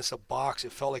 5 minutes of box.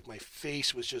 It felt like my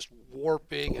face was just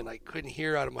warping, and I couldn't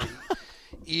hear out of my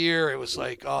ear. It was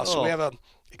like, so we have a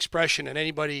expression, and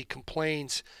anybody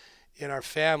complains in our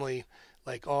family,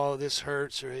 like, oh, this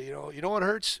hurts, or you know what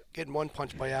hurts? Getting one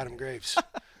punch by Adam Graves.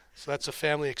 So that's a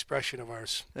family expression of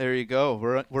ours. There you go.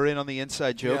 We're in on the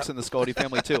inside jokes in the Scaldi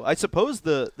family too. I suppose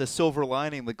the silver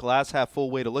lining, the glass half full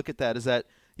way to look at that is that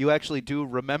you actually do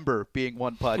remember being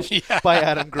one punched by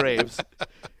Adam Graves.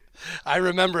 I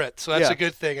remember it, so that's a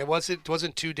good thing. It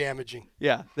wasn't too damaging.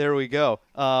 Yeah, there we go.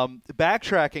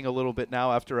 Backtracking a little bit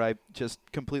now after I just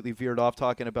completely veered off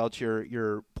talking about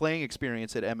your playing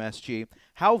experience at MSG.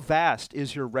 How vast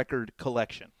is your record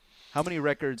collection? How many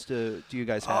records do you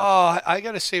guys have? Oh, I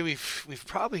got to say we've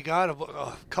probably got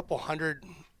a couple hundred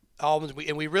albums,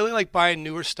 and we really like buying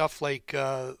newer stuff. Like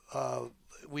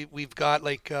we've got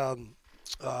like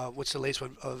what's the latest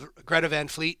one? Greta Van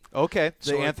Fleet. Okay, the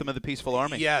So, Anthem of the Peaceful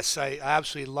Army. Yes, I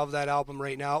absolutely love that album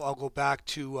right now. I'll go back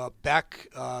to Beck,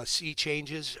 Sea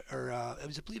Changes, or I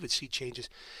believe it's Sea Changes,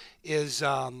 is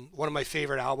one of my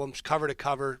favorite albums, cover to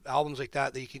cover, albums like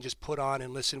that you can just put on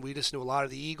and listen. We listen to a lot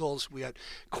of the Eagles. We got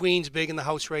Queen's big in the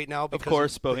house right now. Of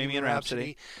course, Bohemian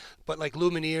Rhapsody. But like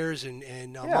Lumineers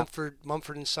and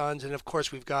Mumford and Sons. And, of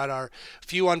course, we've got our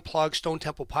few unplugged, Stone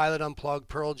Temple Pilot unplugged,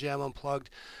 Pearl Jam unplugged.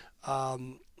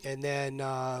 And then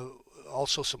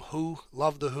also some Who.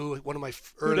 Love the Who. One of my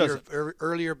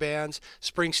earlier bands.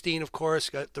 Springsteen, of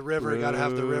course. Got The River. Got to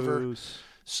have The River.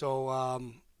 So,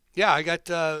 I got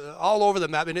all over the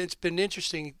map. And it's been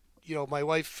interesting. You know, my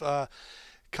wife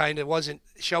kind of wasn't.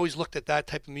 She always looked at that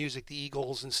type of music, the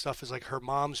Eagles and stuff, as like her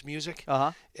mom's music.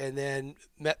 And then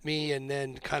met me and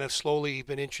then kind of slowly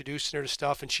been introducing her to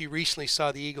stuff. And she recently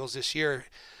saw the Eagles this year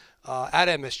at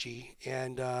MSG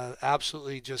and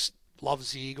absolutely just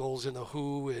loves the Eagles and the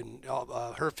Who, and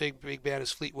her big band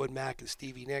is Fleetwood Mac and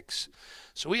Stevie Nicks.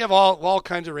 So we have all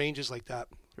kinds of ranges like that.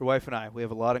 Your wife and I, we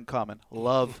have a lot in common.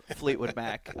 Love Fleetwood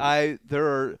Mac.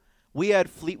 We had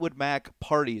Fleetwood Mac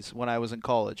parties when I was in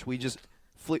college. We just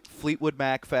Fleetwood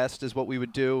Mac Fest is what we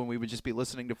would do, and we would just be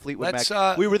listening to Fleetwood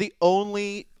Mac. We were the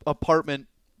only apartment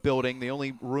building, the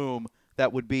only room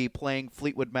that would be playing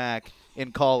Fleetwood Mac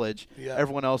in college. Yeah.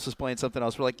 Everyone else was playing something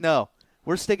else. We're like, no,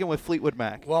 we're sticking with Fleetwood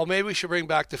Mac. Well, maybe we should bring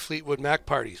back the Fleetwood Mac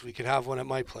parties. We could have one at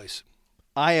my place.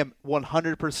 I am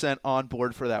 100% on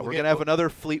board for that. We're going to have another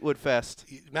Fleetwood Fest.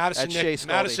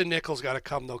 Madison Nichols got to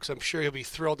come, though, because I'm sure he'll be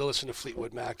thrilled to listen to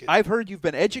Fleetwood Mac. I've heard you've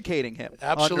been educating him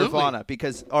Absolutely. on Nirvana,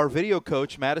 because our video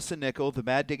coach, Madison Nichols, the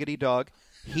Mad Diggity Dog,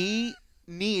 he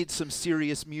needs some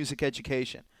serious music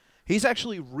education. He's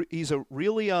actually he's a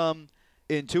really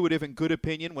intuitive and good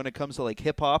opinion when it comes to like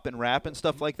hip-hop and rap and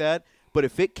stuff like that. But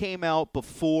if it came out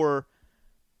before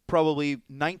probably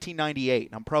 1998,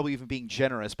 and I'm probably even being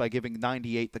generous by giving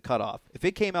 98 the cutoff. If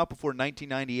it came out before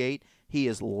 1998, he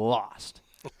is lost.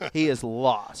 He is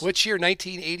lost. Which year,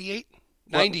 1988?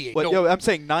 98. No, I'm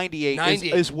saying 98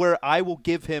 is where I will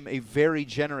give him a very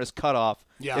generous cutoff.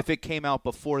 Yeah. If it came out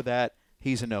before that,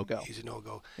 he's a no-go. He's a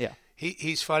no-go. Yeah.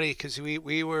 He's funny because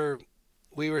we were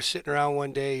sitting around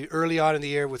one day early on in the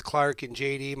year with Clark and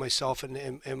JD, myself,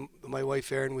 and my wife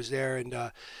Erin was there,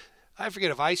 and I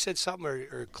forget if I said something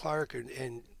or Clark,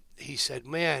 and he said,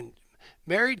 man,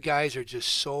 married guys are just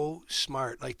so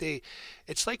smart. Like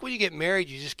it's like when you get married,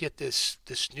 you just get this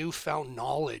newfound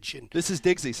knowledge. And this is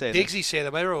Diggsy saying Diggsy saying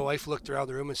that. My wife looked around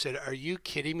the room and said, are you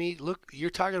kidding me? Look, you're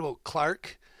talking about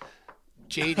Clark,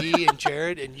 JD, and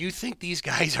Jared, and you think these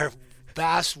guys are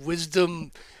vast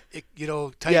wisdom,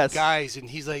 type guys. And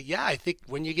he's like, yeah, I think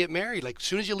when you get married, like as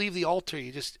soon as you leave the altar,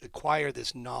 you just acquire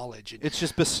this knowledge. And it's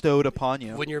just bestowed upon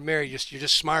you. When you're married, you're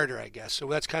just smarter, I guess. So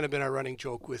that's kind of been our running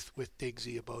joke with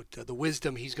Diggsy about the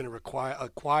wisdom he's going to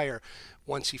acquire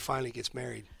once he finally gets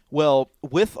married. Well,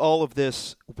 with all of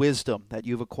this wisdom that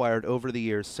you've acquired over the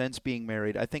years since being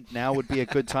married, I think now would be a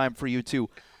good time for you to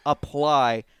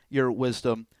apply your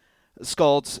wisdom.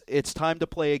 Scalds, it's time to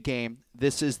play a game.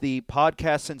 This is the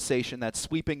podcast sensation that's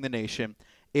sweeping the nation.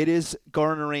 It is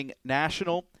garnering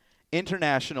national,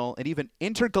 international, and even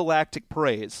intergalactic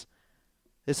praise.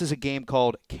 This is a game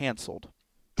called Canceled.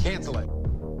 Cancel it.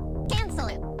 Cancel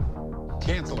it.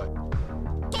 Cancel it.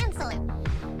 Cancel it.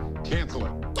 Cancel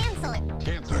it. Cancel it.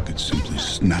 Cancel I it. could simply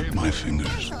snap my fingers.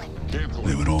 Cancel it. Cancel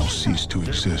They it. would all cease to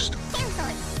exist. Cancel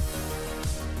it.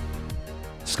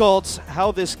 Scalds,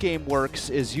 how this game works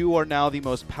is you are now the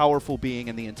most powerful being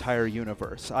in the entire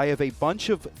universe. I have a bunch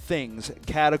of things,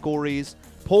 categories,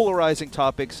 polarizing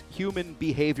topics, human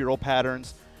behavioral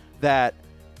patterns that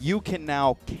you can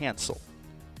now cancel.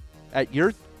 At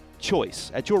your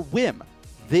choice, at your whim,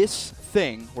 this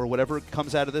thing, or whatever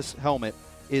comes out of this helmet,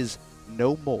 is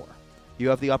no more. You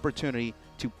have the opportunity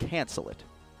to cancel it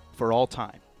for all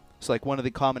time. So like one of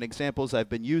the common examples I've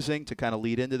been using to kind of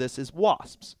lead into this is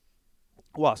wasps.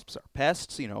 Wasps are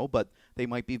pests, but they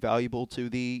might be valuable to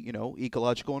the,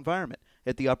 ecological environment.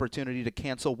 At the opportunity to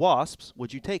cancel wasps,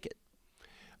 would you take it?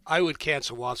 I would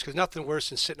cancel wasps because nothing worse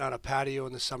than sitting on a patio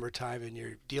in the summertime and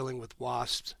you're dealing with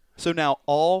wasps. So now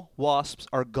all wasps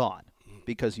are gone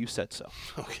because you said so.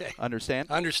 Okay.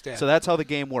 Understand? Understand. So that's how the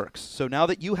game works. So now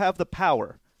that you have the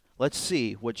power, let's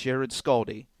see what Jared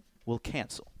Scaldi will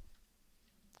cancel.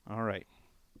 All right.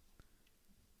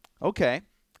 Okay.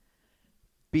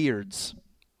 Beards.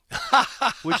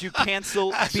 Would you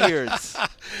cancel beards?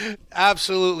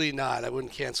 Absolutely not. I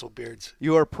wouldn't cancel beards.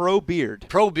 You are pro-beard.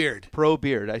 Pro-beard.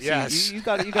 Pro-beard. I see. Yes. You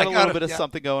got a little bit of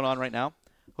something going on right now.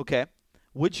 Okay.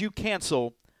 Would you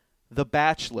cancel The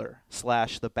Bachelor /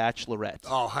 The Bachelorette.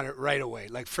 Oh, 100 right away.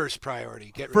 Like first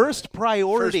priority. Get rid First of it.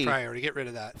 priority. First priority. Get rid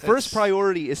of that. First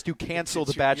priority is to cancel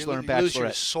The Bachelor and you lose your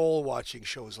Bachelorette. soul watching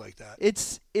shows like that.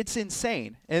 It's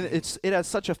insane, and it has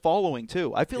such a following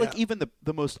too. I feel like Yeah. even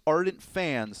the most ardent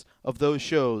fans of those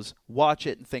shows watch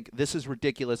it and think this is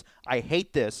ridiculous. I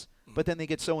hate this, but then they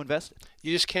get so invested.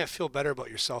 You just can't feel better about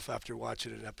yourself after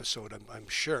watching an episode. I'm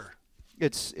sure.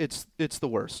 It's the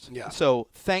worst. Yeah. So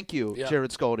thank you, Yeah.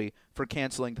 Jared Scully, for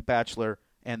canceling The Bachelor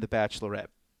and The Bachelorette.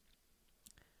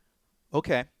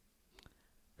 Okay.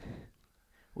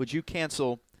 Would you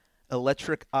cancel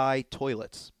electric eye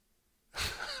toilets?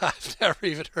 I've never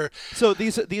even heard. So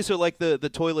these are like the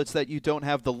toilets that you don't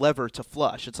have the lever to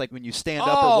flush. It's like when you stand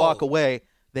up or walk away,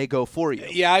 they go for you.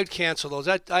 Yeah, I'd cancel those.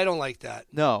 I don't like that.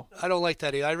 No. I don't like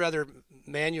that either. I'd rather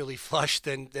manually flush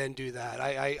than do that.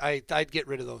 I'd get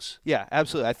rid of those. Yeah,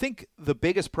 absolutely. I think the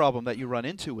biggest problem that you run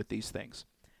into with these things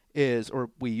is, or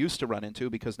we used to run into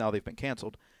because now they've been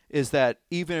canceled, is that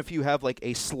even if you have like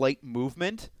a slight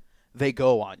movement, they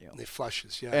go on you. They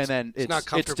flushes, yeah. And then it's not it's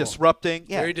comfortable. disrupting.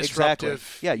 Yeah, Very exactly.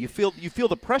 disruptive. Yeah, you feel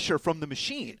the pressure from the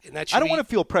machine. And that I should don't be- want to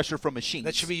feel pressure from machines.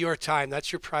 That should be your time.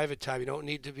 That's your private time. You don't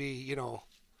need to be,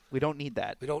 We don't need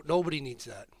that. nobody needs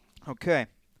that. Okay.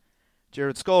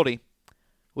 Jared Scully,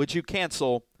 would you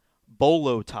cancel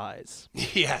bolo ties?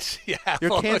 Yes, yeah.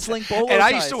 You're canceling bolo And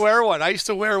I ties. used to wear one.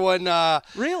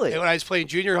 Really? When I was playing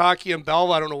junior hockey in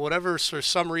Belleville, I don't know, whatever, for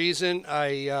some reason,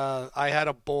 I had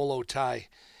a bolo tie.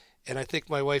 And I think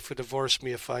my wife would divorce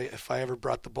me if I ever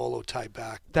brought the bolo tie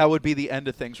back. That would be the end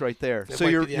of things right there. That So might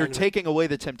be you're the end of it. taking away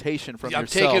the temptation from I'm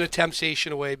yourself. taking the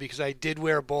temptation away because I did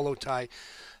wear a bolo tie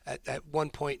at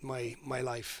one point in my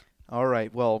life. All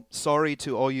right. Well, sorry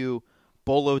to all you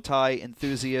bolo tie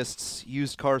enthusiasts,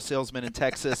 used car salesmen in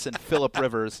Texas, and Phillip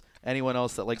Rivers, anyone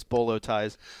else that likes bolo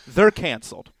ties. They're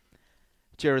canceled.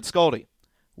 Jared Scully,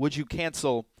 would you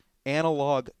cancel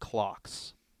analog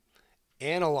clocks?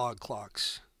 Analog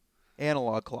clocks,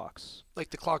 Analog clocks. like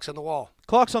the clocks on the wall.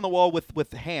 Clocks on the wall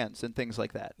with hands and things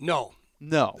like that. No,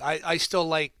 No. I still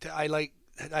like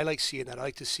seeing that. I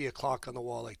like to see a clock on the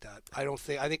wall like that.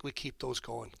 I think we keep those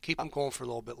going. Keep them going for a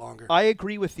little bit longer. I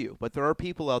agree with you, but there are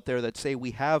people out there that say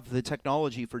we have the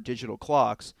technology for digital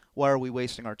clocks. Why are we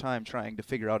wasting our time trying to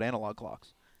figure out analog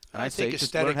clocks? And I I say think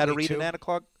just learn how to aesthetically, read an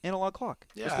too. analog clock.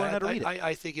 Yeah, just learn how to read it.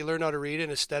 I think you learn how to read it,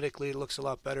 and aesthetically it looks a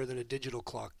lot better than a digital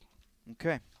clock.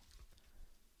 Okay.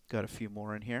 Got a few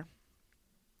more in here.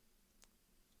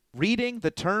 Reading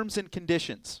the terms and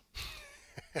conditions.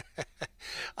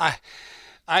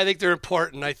 I think they're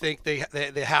important. I think they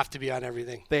have to be on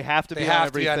everything. They have to They be have on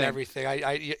to be everything. on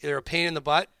everything. They're a pain in the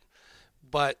butt,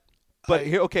 but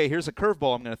Here's a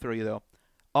curveball I'm going to throw you, though.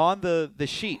 On the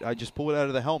sheet, I just pulled it out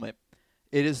of the helmet.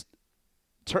 It is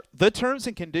the terms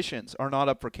and conditions are not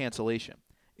up for cancellation.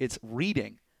 It's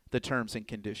reading the terms and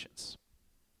conditions.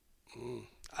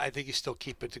 I think you still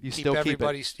keep it. You still keep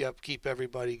it. Keep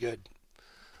everybody good.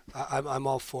 I'm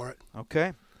all for it.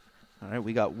 Okay. All right,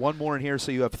 we got one more in here.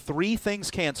 So you have 3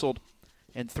 things canceled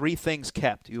and 3 things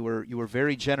kept. You were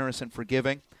very generous and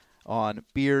forgiving on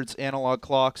beards, analog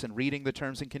clocks, and reading the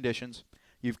terms and conditions.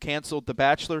 You've canceled The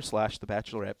Bachelor / The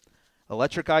Bachelorette,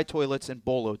 electric eye toilets, and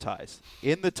bolo ties.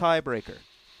 In the tiebreaker,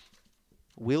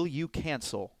 will you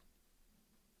cancel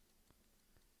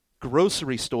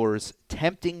grocery stores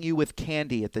tempting you with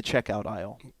candy at the checkout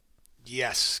aisle?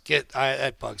 Yes,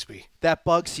 that bugs me. That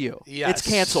bugs you. Yes, It's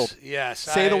canceled. Yes,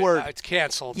 Say the word. It's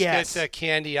canceled. Yes. Get that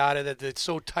candy out of it. It's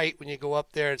so tight when you go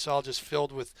up there. It's all just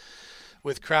filled with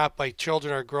crap. My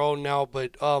children are grown now,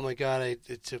 but oh my God,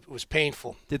 it was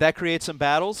painful. Did that create some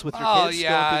battles with your kids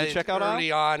yeah, going through the checkout aisle?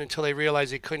 early on until they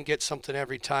realized they couldn't get something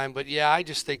every time. But yeah, I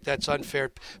just think that's unfair.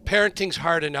 Parenting's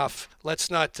hard enough. Let's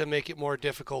not make it more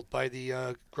difficult by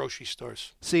the grocery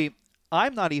stores. See,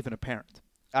 I'm not even a parent.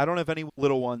 I don't have any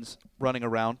little ones running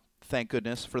around, thank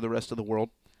goodness, for the rest of the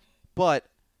world. But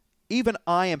even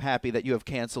I am happy that you have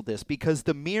canceled this because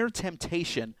the mere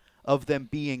temptation of them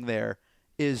being there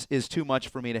is too much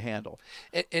for me to handle.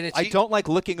 And it's I don't like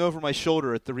looking over my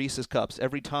shoulder at the Reese's Cups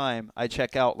every time I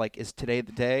check out, like, is today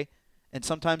the day? And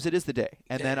sometimes it is the day.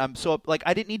 And then I'm so, like,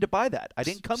 I didn't need to buy that. I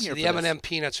didn't come here for the this. M&M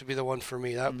peanuts would be the one for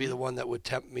me. That would be the one that would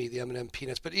tempt me, the M&M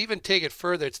peanuts. But even take it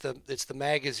further, it's the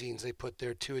magazines they put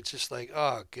there too. It's just like,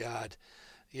 oh God,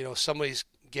 somebody's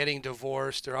getting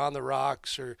divorced or on the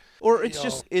rocks or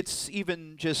it's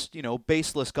even just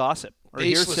baseless gossip or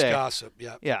baseless hearsay. gossip.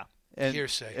 Yeah. Yeah. And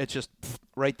Hearsay. It's just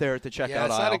right there at the checkout Yeah,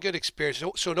 it's aisle. not a good experience.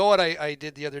 So know what I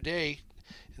did the other day,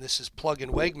 and this is plugging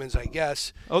Wegmans, I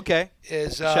guess. Okay.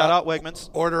 Is Shout out Wegmans.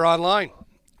 order online.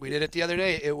 We did it the other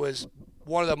day. It was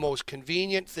one of the most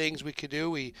convenient things we could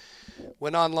do. We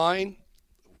went online,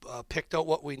 picked out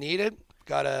what we needed.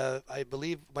 I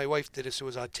believe my wife did this. It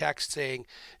was a text saying,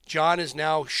 John is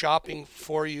now shopping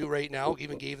for you right now.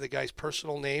 Even gave the guy's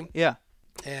personal name. Yeah.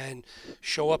 And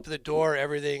show up at the door.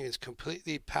 Everything is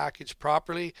completely packaged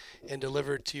properly and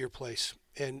delivered to your place.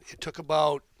 And it took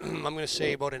about, I'm going to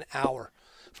say about an hour.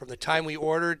 From the time we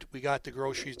ordered, we got the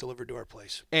groceries delivered to our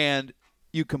place. And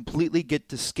you completely get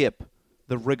to skip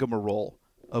the rigmarole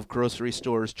of grocery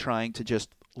stores trying to just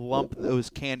lump those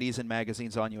candies and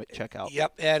magazines on you at checkout.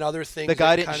 Yep, and other things. The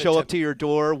guy didn't show up to your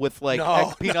door with like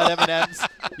peanut M&Ms.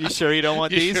 You sure you don't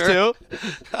want these too?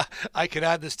 I could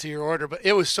add this to your order, but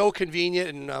it was so convenient,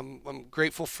 and I'm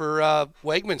grateful for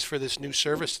Wegmans for this new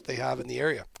service that they have in the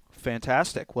area.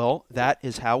 Fantastic. Well, that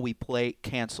is how we play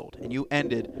Canceled, and you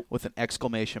ended with an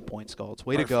exclamation point, Scalds.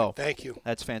 Way Perfect. to go. Thank you.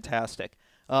 That's fantastic.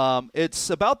 It's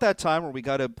about that time where we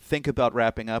got to think about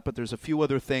wrapping up, but there's a few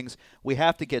other things we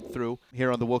have to get through here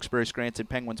on the Wilkes-Barre Scranton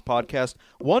Penguins podcast,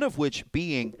 one of which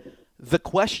being the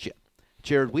question.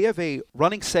 Jared, we have a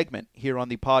running segment here on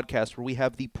the podcast where we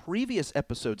have the previous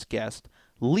episode's guest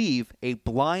leave a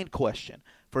blind question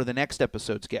for the next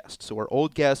episode's guest. So our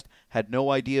old guest had no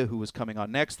idea who was coming on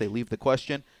next. They leave the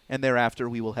question, and thereafter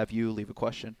we will have you leave a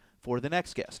question for the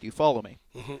next guest. You follow me?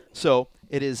 Mm-hmm. So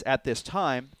it is at this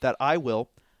time that I will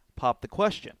pop the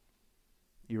question.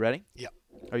 You ready? Yeah.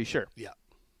 Are you sure? Yeah.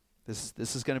 This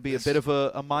is going to be a bit of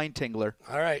a mind tingler.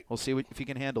 All right. We'll see if you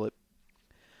can handle it.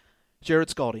 Jared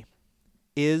Scaldi,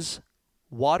 is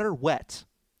water wet,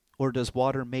 or does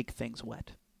water make things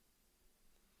wet?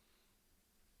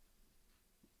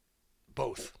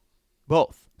 Both.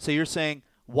 Both. So you're saying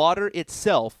water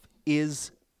itself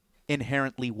is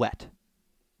inherently wet.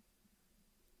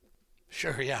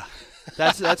 Sure, yeah.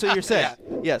 That's what you're saying.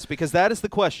 Yeah. Yes, because that is the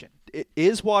question.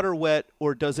 Is water wet,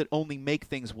 or does it only make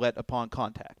things wet upon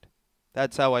contact?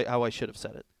 That's how I should have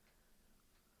said it.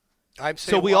 I'm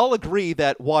saying so we all agree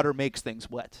that water makes things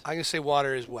wet. I'm going to say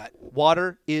water is wet.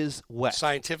 Water is wet.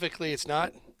 Scientifically, it's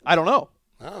not? I don't know.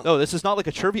 Oh. No, this is not like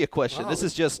a trivia question. Oh. This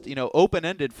is just,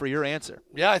 open-ended for your answer.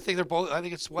 Yeah, I think they're both. I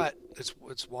think it's wet.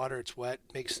 It's water. It's wet.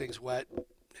 Makes things wet.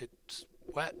 It's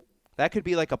wet. That could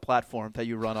be like a platform that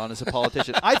you run on as a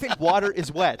politician. I think water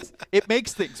is wet. It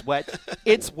makes things wet.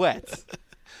 It's wet.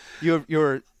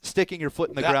 You're sticking your foot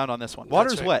in the ground on this one.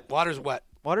 Water's right. wet. Water's wet.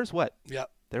 Water's wet. Yep.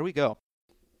 There we go.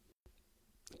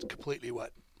 It's completely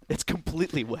wet. It's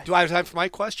completely wet. Do I have time for my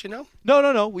question now?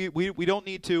 No. We don't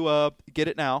need to get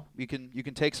it now. You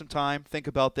can take some time, think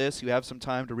about this. You have some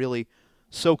time to really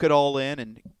soak it all in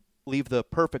and leave the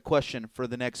perfect question for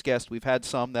the next guest. We've had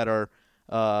some that are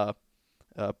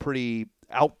pretty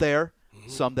out there,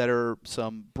 some that are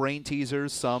some brain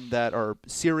teasers, some that are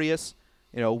serious.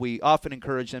 We often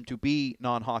encourage them to be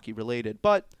non-hockey related,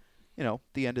 but at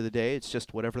the end of the day, it's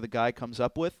just whatever the guy comes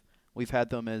up with. We've had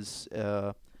them as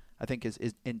I think as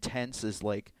intense as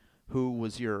like who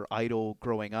was your idol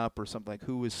growing up, or something like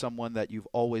who is someone that you've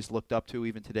always looked up to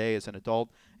even today as an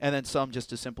adult, and then some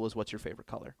just as simple as what's your favorite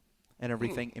color, and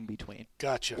everything in between.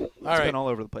 Gotcha. It's been all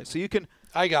over the place. So you can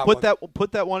put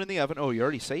that one in the oven. Oh, you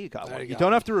already say you got one. You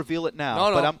don't have to reveal it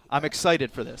now, but I'm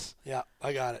excited for this. Yeah,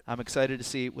 I got it. I'm excited to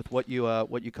see with what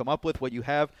you come up with, what you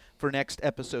have for next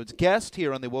episode's guest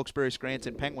here on the Wilkes-Barre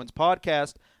Scranton Penguins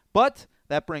podcast. But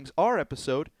that brings our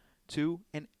episode to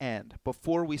an end.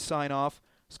 Before we sign off,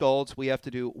 Scalds, we have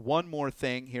to do one more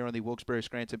thing here on the Wilkes-Barre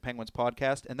Scranton Penguins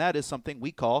podcast, and that is something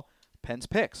we call Pens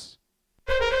Picks.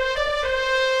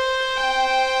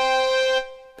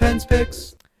 Pens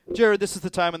Picks. Jared, this is the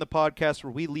time in the podcast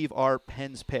where we leave our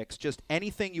Pens Picks. Just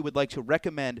anything you would like to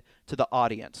recommend to the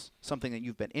audience, something that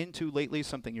you've been into lately,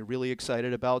 something you're really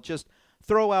excited about. Just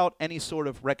throw out any sort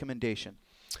of recommendation.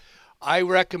 I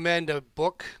recommend a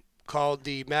book called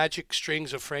The Magic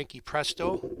Strings of Frankie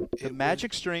Presto. The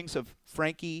Magic Strings of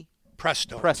Frankie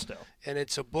Presto. And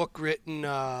it's a book written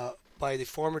by the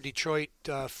former Detroit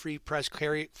Free Press.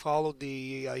 He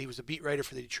was a beat writer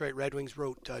for the Detroit Red Wings,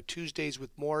 wrote Tuesdays with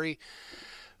Morey.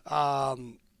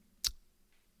 What's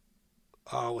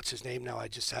his name now? I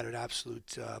just had an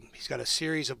absolute... he's got a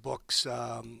series of books.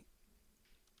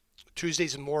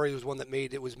 Tuesdays with Morey was one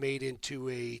that was made into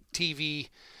a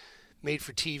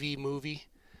made-for-TV movie.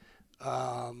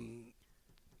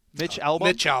 Mitch Albom?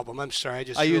 Mitch Albom. I'm sorry.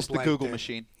 I used the Google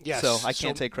machine, yes, so I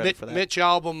can't take credit for that. Mitch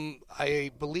Albom, I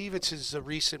believe it's his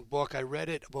recent book. I read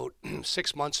it about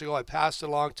 6 months ago. I passed it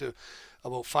along to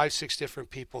about 5-6 different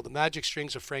people. The Magic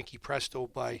Strings of Frankie Presto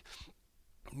by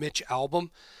Mitch Albom.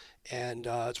 And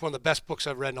it's one of the best books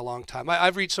I've read in a long time.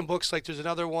 I've read some books, like there's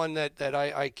another one that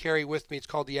I carry with me. It's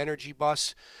called The Energy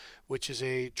Bus, which is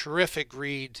a terrific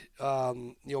read.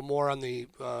 More on the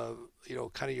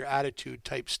kind of your attitude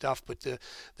type stuff, but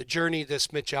the journey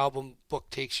this Mitch Albom book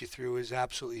takes you through is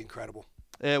absolutely incredible.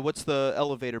 What's the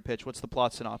elevator pitch? What's the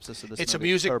plot synopsis of this? It's movie,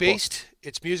 music-based.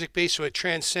 It's music-based, so it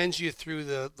transcends you through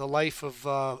the life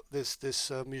of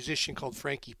this musician called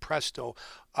Frankie Presto.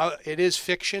 It is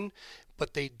fiction,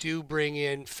 but they do bring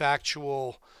in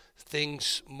factual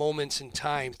things, moments in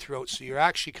time throughout, so you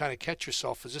actually kind of catch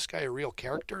yourself, is this guy a real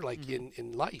character, like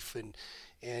in life?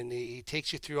 And he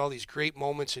takes you through all these great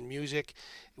moments in music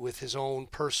with his own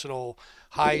personal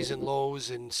highs and lows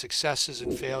and successes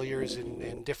and failures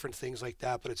and different things like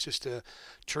that. But it's just a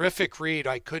terrific read.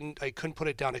 I couldn't put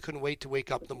it down. I couldn't wait to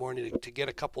wake up in the morning to get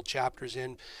a couple chapters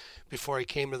in before I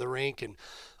came to the rink, and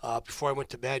before I went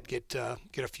to bed, get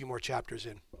a few more chapters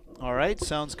in. All right,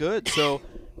 sounds good. So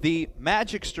the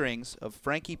Magic Strings of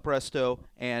Frankie Presto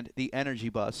and the Energy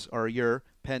Bus are your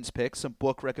Pens pick, some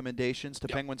book recommendations to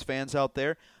Penguins fans out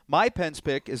there. My Pens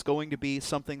pick is going to be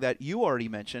something that you already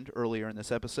mentioned earlier in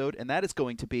this episode, and that is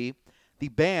going to be the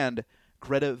band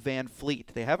Greta Van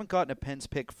Fleet. They haven't gotten a Pens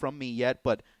pick from me yet,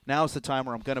 but now's the time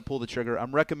where I'm going to pull the trigger.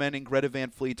 I'm recommending Greta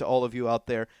Van Fleet to all of you out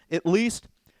there. At least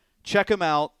check them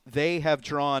out. They have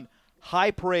drawn high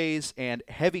praise and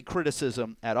heavy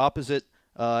criticism at opposite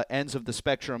ends of the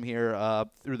spectrum here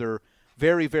through their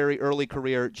very, very early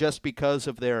career, just because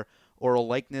of their oral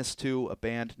likeness to a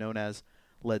band known as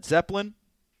Led Zeppelin.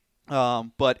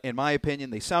 But in my opinion,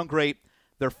 they sound great.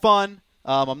 They're fun.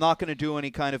 I'm not going to do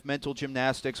any kind of mental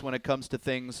gymnastics when it comes to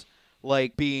things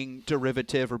like being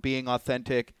derivative or being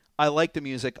authentic. I like the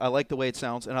music. I like the way it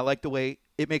sounds, and I like the way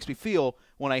it makes me feel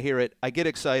when I hear it. I get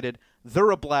excited. They're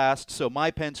a blast, so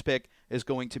my Pens pick is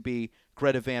going to be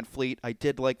Greta Van Fleet. I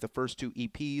did like the first two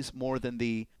EPs more than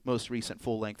the most recent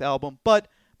full-length album, but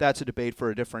that's a debate for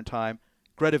a different time.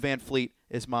 Greta Van Fleet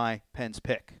is my Pens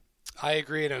pick. I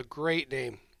agree, and a great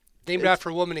name. Named after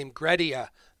a woman named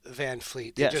Greta Van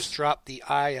Fleet. They just dropped the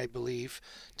I believe,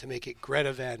 to make it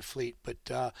Greta Van Fleet.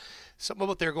 But something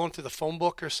about they're going through the phone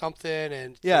book or something.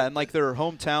 And like their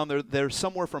hometown, they're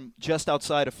somewhere from just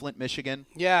outside of Flint, Michigan.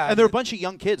 Yeah. And they're a bunch of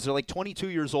young kids. They're like 22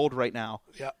 years old right now.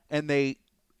 Yeah. And they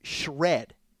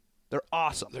shred. They're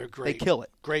awesome. They're great. They kill it.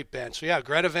 Great band. So,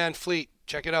 Greta Van Fleet.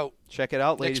 Check it out. Check it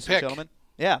out, ladies and gentlemen.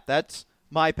 Yeah, that's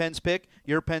my Pens pick.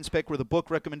 Your Pens pick were the book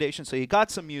recommendations. So you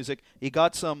got some music. You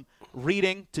got some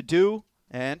reading to do.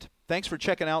 And thanks for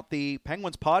checking out the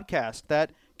Penguins podcast.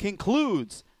 That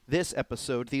concludes this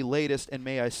episode, the latest and,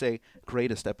 may I say,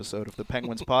 greatest episode of the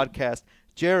Penguins podcast.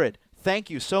 Jared, thank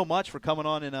you so much for coming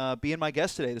on and being my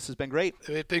guest today. This has been great.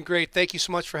 It's been great. Thank you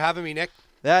so much for having me, Nick.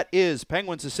 That is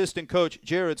Penguins assistant coach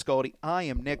Jared Scaldi. I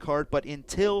am Nick Hart. But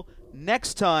until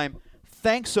next time,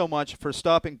 thanks so much for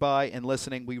stopping by and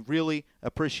listening. We really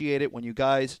appreciate it when you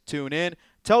guys tune in.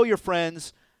 Tell your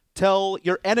friends. Tell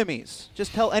your enemies.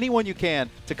 Just tell anyone you can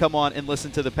to come on and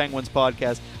listen to the Penguins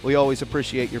podcast. We always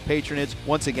appreciate your patronage.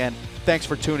 Once again, thanks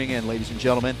for tuning in, ladies and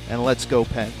gentlemen, and let's go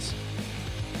Pens.